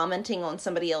somebody commenting on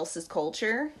somebody else's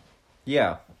culture.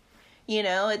 Yeah.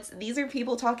 These are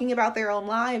people talking about their own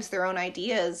lives, their own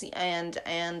ideas, and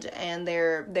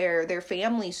their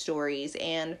family stories,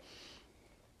 and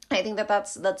I think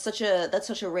that's such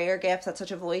a rare gift, that's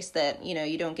such a voice that,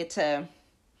 you don't get to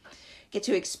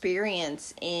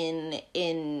experience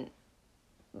in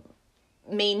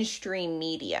mainstream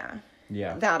media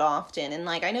that often. And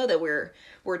like I know that we're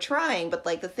trying, but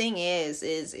like the thing is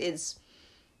it's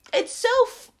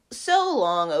so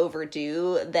long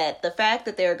overdue that the fact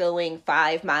that they're going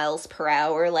 5 miles per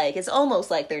hour, like it's almost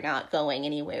like they're not going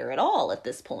anywhere at all at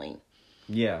this point.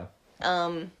 Yeah.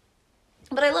 But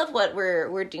I love what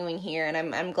we're doing here, and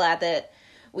I'm glad that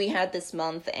we had this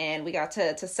month and we got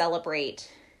to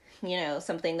celebrate,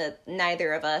 something that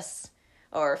neither of us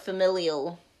are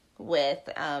familial with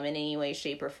in any way,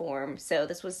 shape, or form. So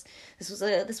this was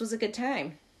a good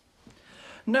time.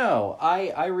 No,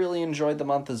 I really enjoyed the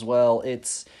month as well.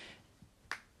 It's,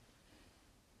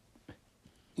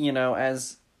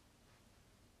 as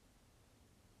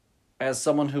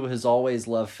someone who has always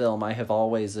loved film, I have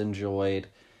always enjoyed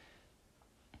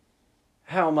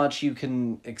how much you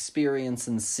can experience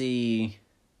and see,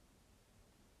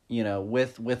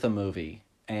 with a movie,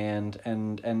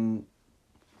 and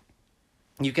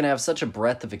you can have such a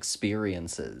breadth of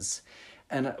experiences.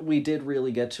 And we did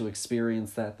really get to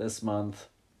experience that this month.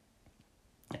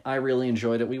 I really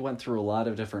enjoyed it. We went through a lot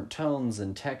of different tones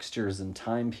and textures and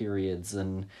time periods,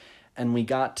 and we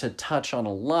got to touch on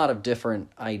a lot of different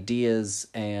ideas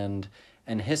and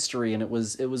history, and it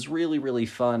was really, really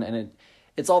fun, and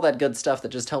it's all that good stuff that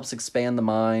just helps expand the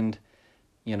mind,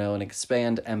 and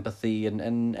expand empathy,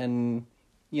 and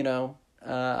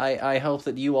I hope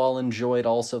that you all enjoyed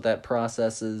also that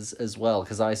process as well,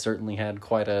 because I certainly had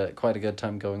quite a good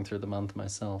time going through the month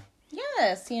myself.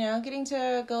 Yes, getting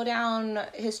to go down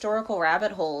historical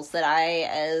rabbit holes that I,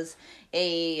 as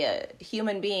a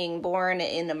human being born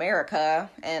in America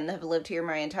and have lived here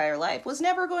my entire life, was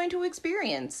never going to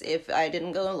experience if I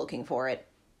didn't go looking for it.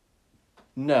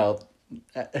 No.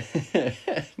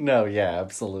 No, yeah,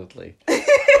 absolutely.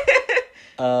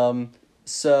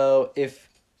 So if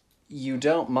you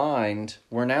don't mind,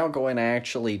 we're now going to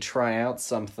actually try out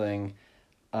something.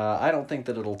 I don't think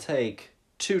that it'll take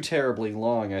too terribly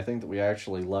long. I think that we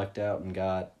actually lucked out and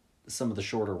got some of the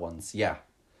shorter ones. Yeah.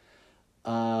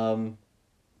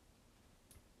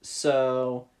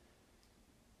 So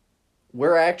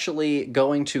we're actually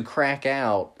going to crack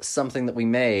out something that we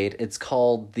made. It's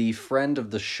called the Friend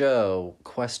of the Show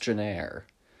questionnaire.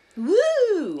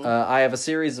 Woo! I have a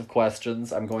series of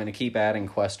questions. I'm going to keep adding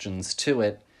questions to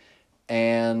it.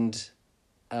 And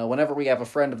whenever we have a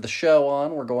friend of the show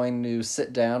on, we're going to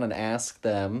sit down and ask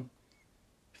them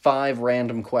 5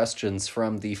 random questions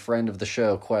from the Friend of the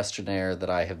Show questionnaire that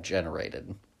I have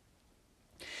generated.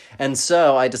 And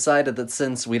so I decided that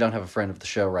since we don't have a friend of the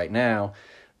show right now,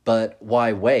 but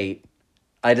why wait?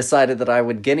 I decided that I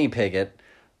would guinea pig it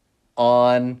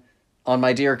on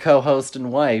my dear co-host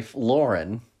and wife,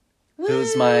 Lauren,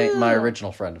 who's my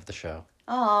original friend of the show.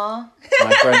 Aw.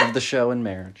 My friend of the show in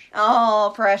marriage.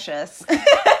 Oh, precious.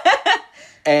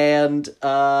 And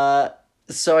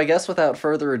so I guess without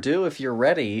further ado, if you're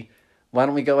ready, why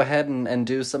don't we go ahead and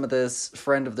do some of this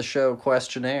friend of the show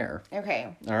questionnaire?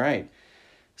 Okay. All right.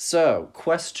 So,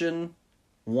 question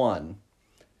 1.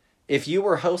 If you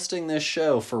were hosting this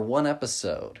show for one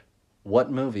episode,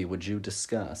 what movie would you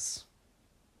discuss?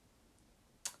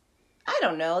 I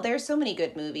don't know. There's so many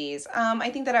good movies.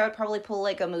 I think that I would probably pull,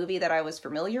 like, a movie that I was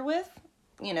familiar with.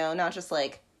 You know, not just,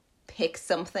 like, pick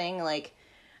something. Like,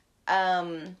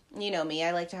 you know me.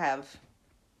 I like to have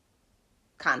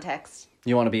context.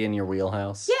 You want to be in your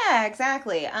wheelhouse? Yeah,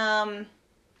 exactly. I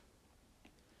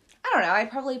don't know.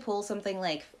 I'd probably pull something,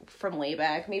 like, from way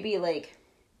back. Maybe, like...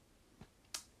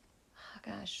 Oh,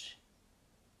 gosh.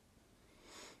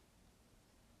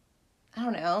 I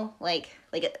don't know. Like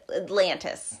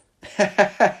Atlantis.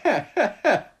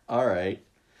 All right.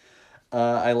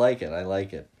 I like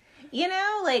it. You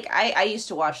know, like, I used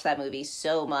to watch that movie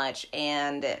so much,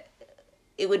 and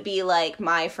it would be like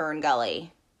my Fern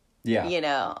Gully. Yeah. You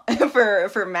know,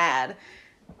 for Mad.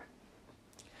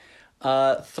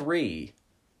 3.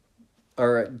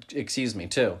 Or, excuse me,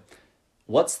 2.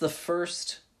 What's the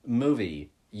first movie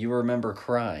you remember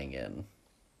crying in?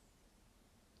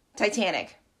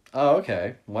 Titanic. Oh,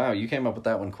 okay. Wow, you came up with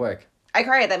that one quick. I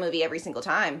cry at that movie every single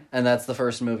time. And that's the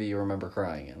first movie you remember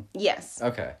crying in? Yes.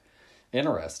 Okay.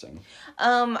 Interesting.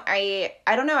 I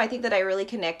don't know. I think that I really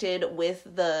connected with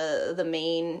the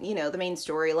main, you know, the main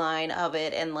storyline of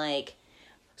it, and, like,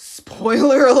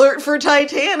 spoiler alert for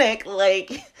Titanic,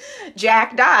 like,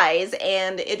 Jack dies,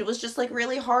 and it was just, like,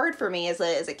 really hard for me as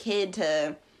a kid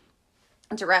to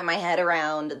wrap my head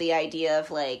around the idea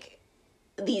of, like,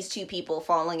 these two people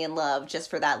falling in love just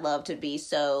for that love to be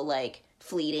so, like,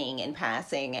 fleeting and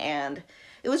passing. And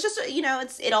it was just, you know,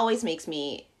 it always makes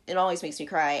me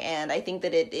cry. And I think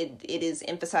that it is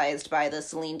emphasized by the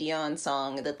Celine Dion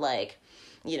song that, like,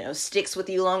 you know, sticks with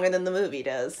you longer than the movie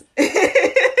does.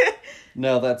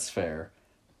 No, that's fair.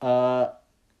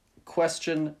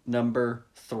 Question number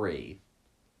 3.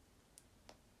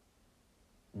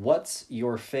 What's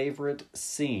your favorite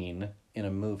scene in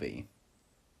a movie?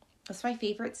 What's my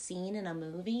favorite scene in a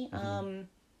movie? Mm-hmm.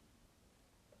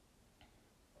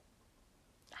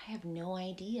 I have no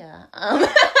idea.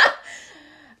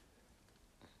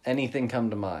 Anything come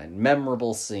to mind?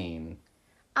 Memorable scene.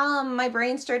 My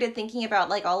brain started thinking about,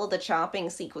 like, all of the chopping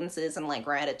sequences in, like,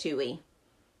 Ratatouille.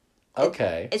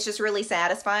 Okay. It's just really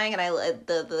satisfying, and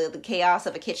the chaos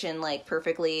of a kitchen, like,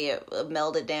 perfectly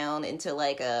melded down into,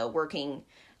 like, a working,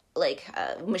 like,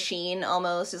 machine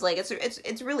almost. Is like,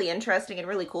 it's really interesting and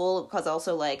really cool, because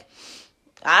also, like,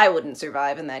 I wouldn't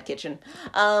survive in that kitchen.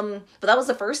 But that was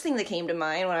the first thing that came to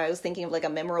mind when I was thinking of, like, a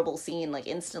memorable scene. Like,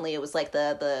 instantly it was, like,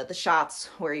 the shots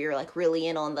where you're, like, really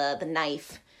in on the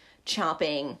knife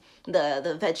chopping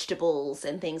the vegetables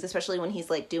and things, especially when he's,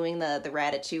 like, doing the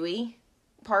Ratatouille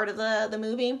part of the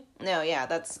movie. No, yeah,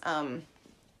 that's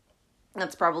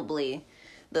probably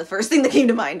the first thing that came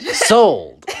to mind.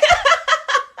 Sold.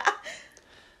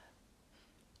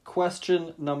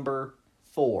 Question number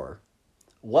 4.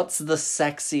 What's the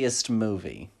sexiest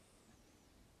movie?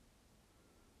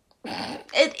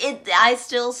 I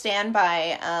still stand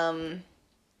by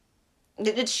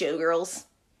it's Showgirls.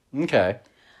 Okay.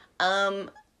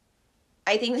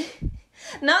 I think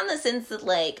not in the sense that,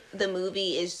 like, the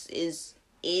movie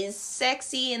is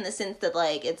sexy in the sense that,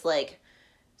 like, it's, like,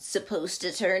 supposed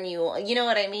to turn you know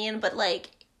what I mean? But, like,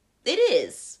 it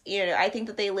is. You know, I think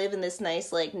that they live in this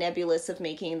nice, like, nebulous of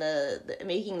making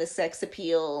the sex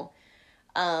appeal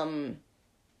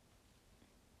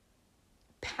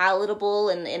palatable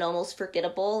and almost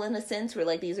forgettable in a sense, where,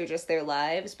 like, these are just their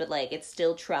lives, but, like, it's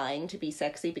still trying to be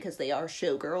sexy because they are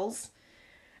showgirls.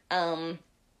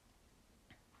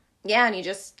 Yeah, and you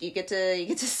get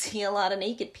to see a lot of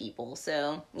naked people.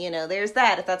 So, you know, there's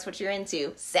that, if that's what you're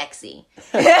into. Sexy.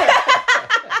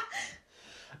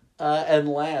 And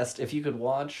last, if you could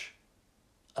watch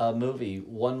a movie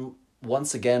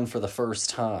once again for the first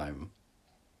time,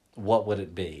 what would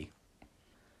it be?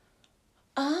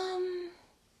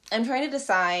 I'm trying to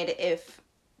decide if,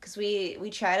 because we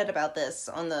chatted about this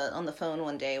on the phone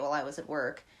one day while I was at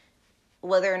work,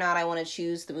 whether or not I want to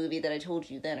choose the movie that I told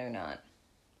you then or not.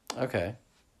 Okay.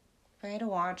 If I had to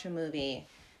watch a movie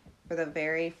for the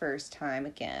very first time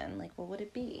again, like, what would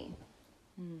it be?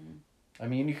 I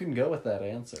mean, you can go with that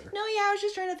answer. No, yeah, I was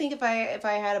just trying to think if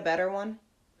I had a better one.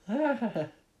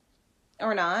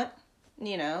 Or not.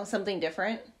 You know, something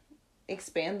different.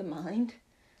 Expand the mind.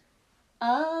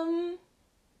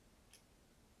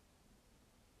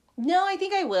 No, I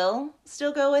think I will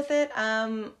still go with it.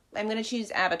 I'm gonna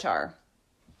choose Avatar.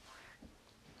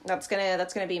 That's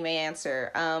gonna be my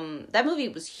answer. That movie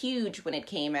was huge when it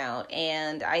came out,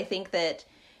 and I think that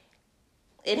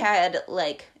it had,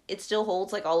 like, it still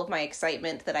holds, like, all of my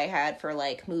excitement that I had for,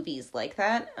 like, movies like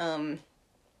that.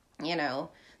 You know,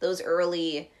 those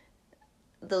early,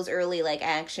 like,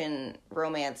 action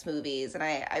romance movies, and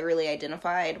I really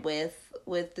identified with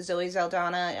the Zoe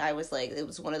Saldana. I was like, it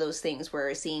was one of those things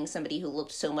where seeing somebody who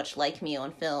looked so much like me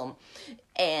on film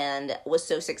and was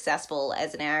so successful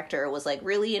as an actor was, like,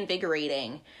 really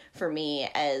invigorating for me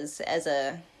as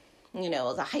a, you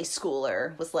know, as a high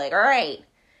schooler. Was like, all right,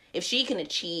 if she can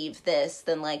achieve this,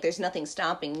 then, like, there's nothing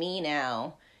stopping me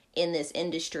now in this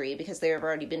industry, because there have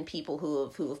already been people who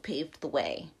have paved the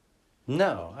way.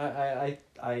 No, I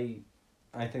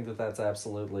think that that's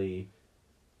absolutely...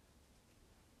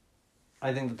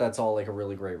 I think that that's all, like, a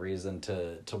really great reason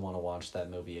to want to watch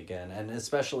that movie again, and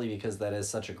especially because that is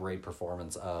such a great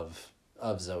performance of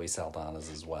Zoe Saldana's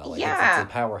as well. Like, yeah. It's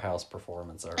a powerhouse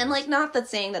performance. And, like, not that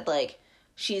saying that, like,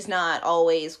 she's not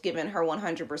always given her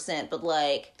 100%, but,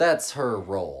 like... That's her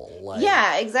role. Like,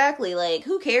 yeah, exactly. Like,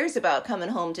 who cares about coming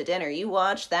home to dinner? You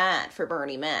watch that for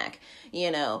Bernie Mac,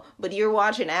 you know, but you're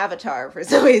watching Avatar for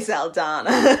Zoe Saldana.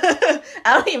 I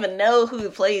don't even know who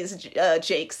plays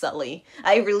Jake Sully.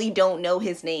 I really don't know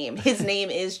his name. His name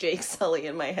is Jake Sully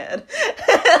in my head.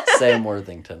 Sam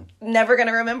Worthington. Never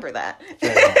gonna remember that.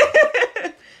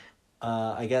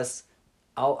 I guess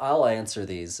I'll answer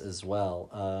these as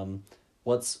well.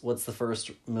 What's the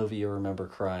first movie you remember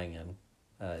crying in?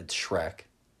 It's Shrek.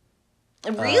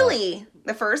 Really?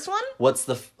 The first one? What's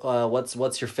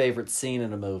your favorite scene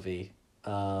in a movie?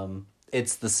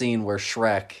 It's the scene where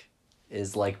Shrek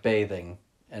is, like, bathing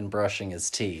and brushing his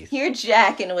teeth. You're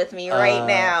jacking with me right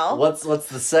now. What's the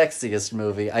sexiest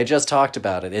movie? I just talked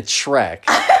about it. It's Shrek.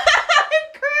 I'm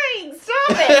crying. Stop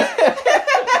it.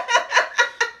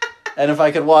 And if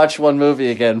I could watch one movie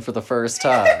again for the first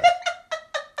time,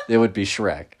 it would be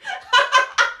Shrek.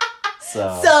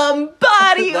 So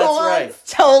somebody once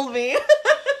told me.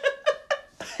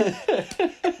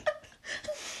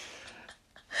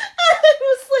 I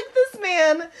was like, this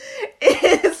man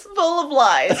is full of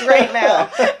lies right now.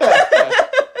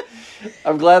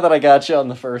 I'm glad that I got you on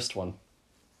the first one.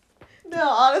 No,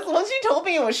 honestly, once you told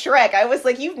me it was Shrek, I was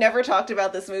like, you've never talked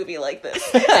about this movie like this.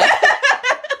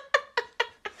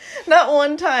 Not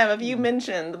one time have you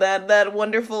mentioned that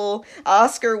wonderful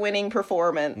Oscar-winning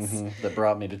performance. Mm-hmm. That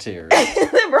brought me to tears.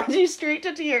 That brought you straight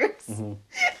to tears. Mm-hmm.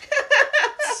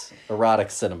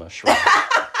 Erotic cinema, Shrek.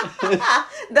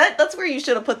 That's where you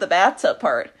should have put the bathtub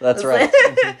part. That's right.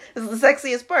 It's the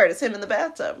sexiest part. It's him in the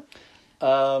bathtub.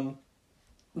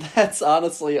 That's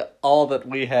honestly all that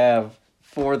we have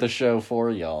for the show for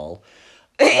y'all.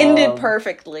 It ended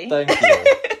perfectly. Thank you.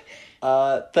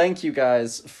 Thank you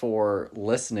guys for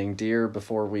listening, dear.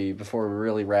 Before we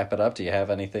really wrap it up, do you have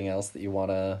anything else that you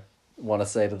wanna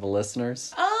say to the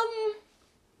listeners?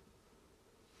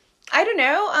 I don't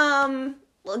know.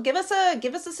 Well, give us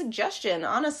a suggestion,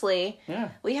 honestly. Yeah.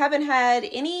 We haven't had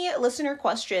any listener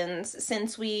questions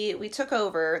since we took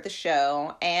over the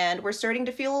show, and we're starting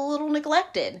to feel a little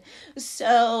neglected.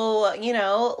 So, you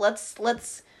know, let's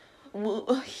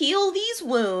heal these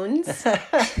wounds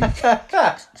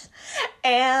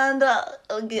and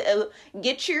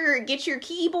get your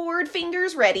keyboard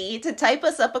fingers ready to type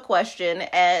us up a question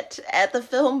at the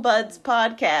Film Buds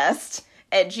Podcast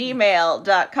at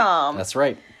gmail.com. That's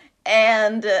right.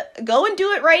 And go and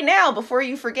do it right now before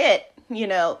you forget. You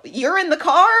know, you're in the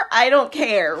car, I don't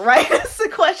care. Write us a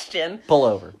question. Pull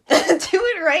over. Do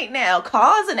it right now.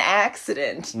 Cause an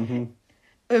accident. Mm-hmm.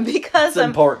 Because it's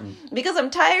important. Because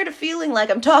I'm tired of feeling like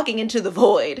I'm talking into the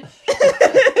void.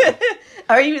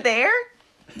 Are you there?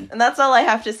 And that's all I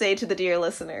have to say to the dear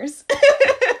listeners.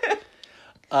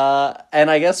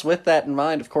 And I guess with that in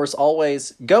mind, of course,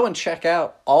 always go and check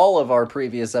out all of our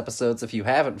previous episodes if you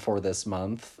haven't for this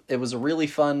month. It was a really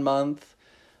fun month.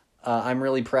 I'm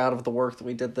really proud of the work that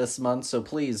we did this month, so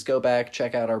please go back,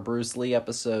 check out our Bruce Lee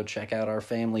episode, check out our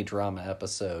family drama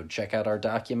episode, check out our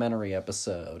documentary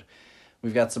episode.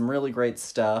 We've got some really great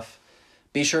stuff.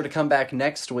 Be sure to come back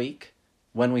next week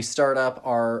when we start up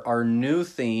our new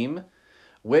theme,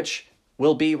 which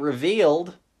will be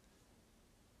revealed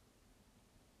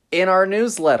in our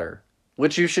newsletter,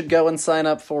 which you should go and sign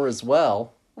up for as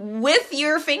well. With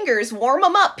your fingers. Warm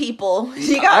them up, people.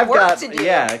 You got work to do.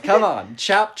 Yeah, come on.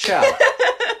 Chop, chop.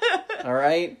 All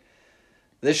right?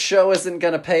 This show isn't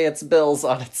going to pay its bills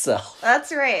on itself.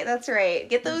 That's right. That's right.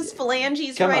 Get those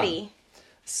phalanges ready. On.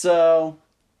 So,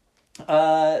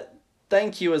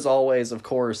 thank you as always, of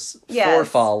course, for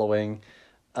following.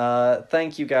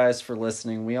 Thank you guys for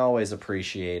listening. We always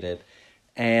appreciate it.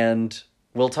 And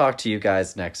we'll talk to you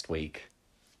guys next week.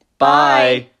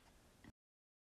 Bye.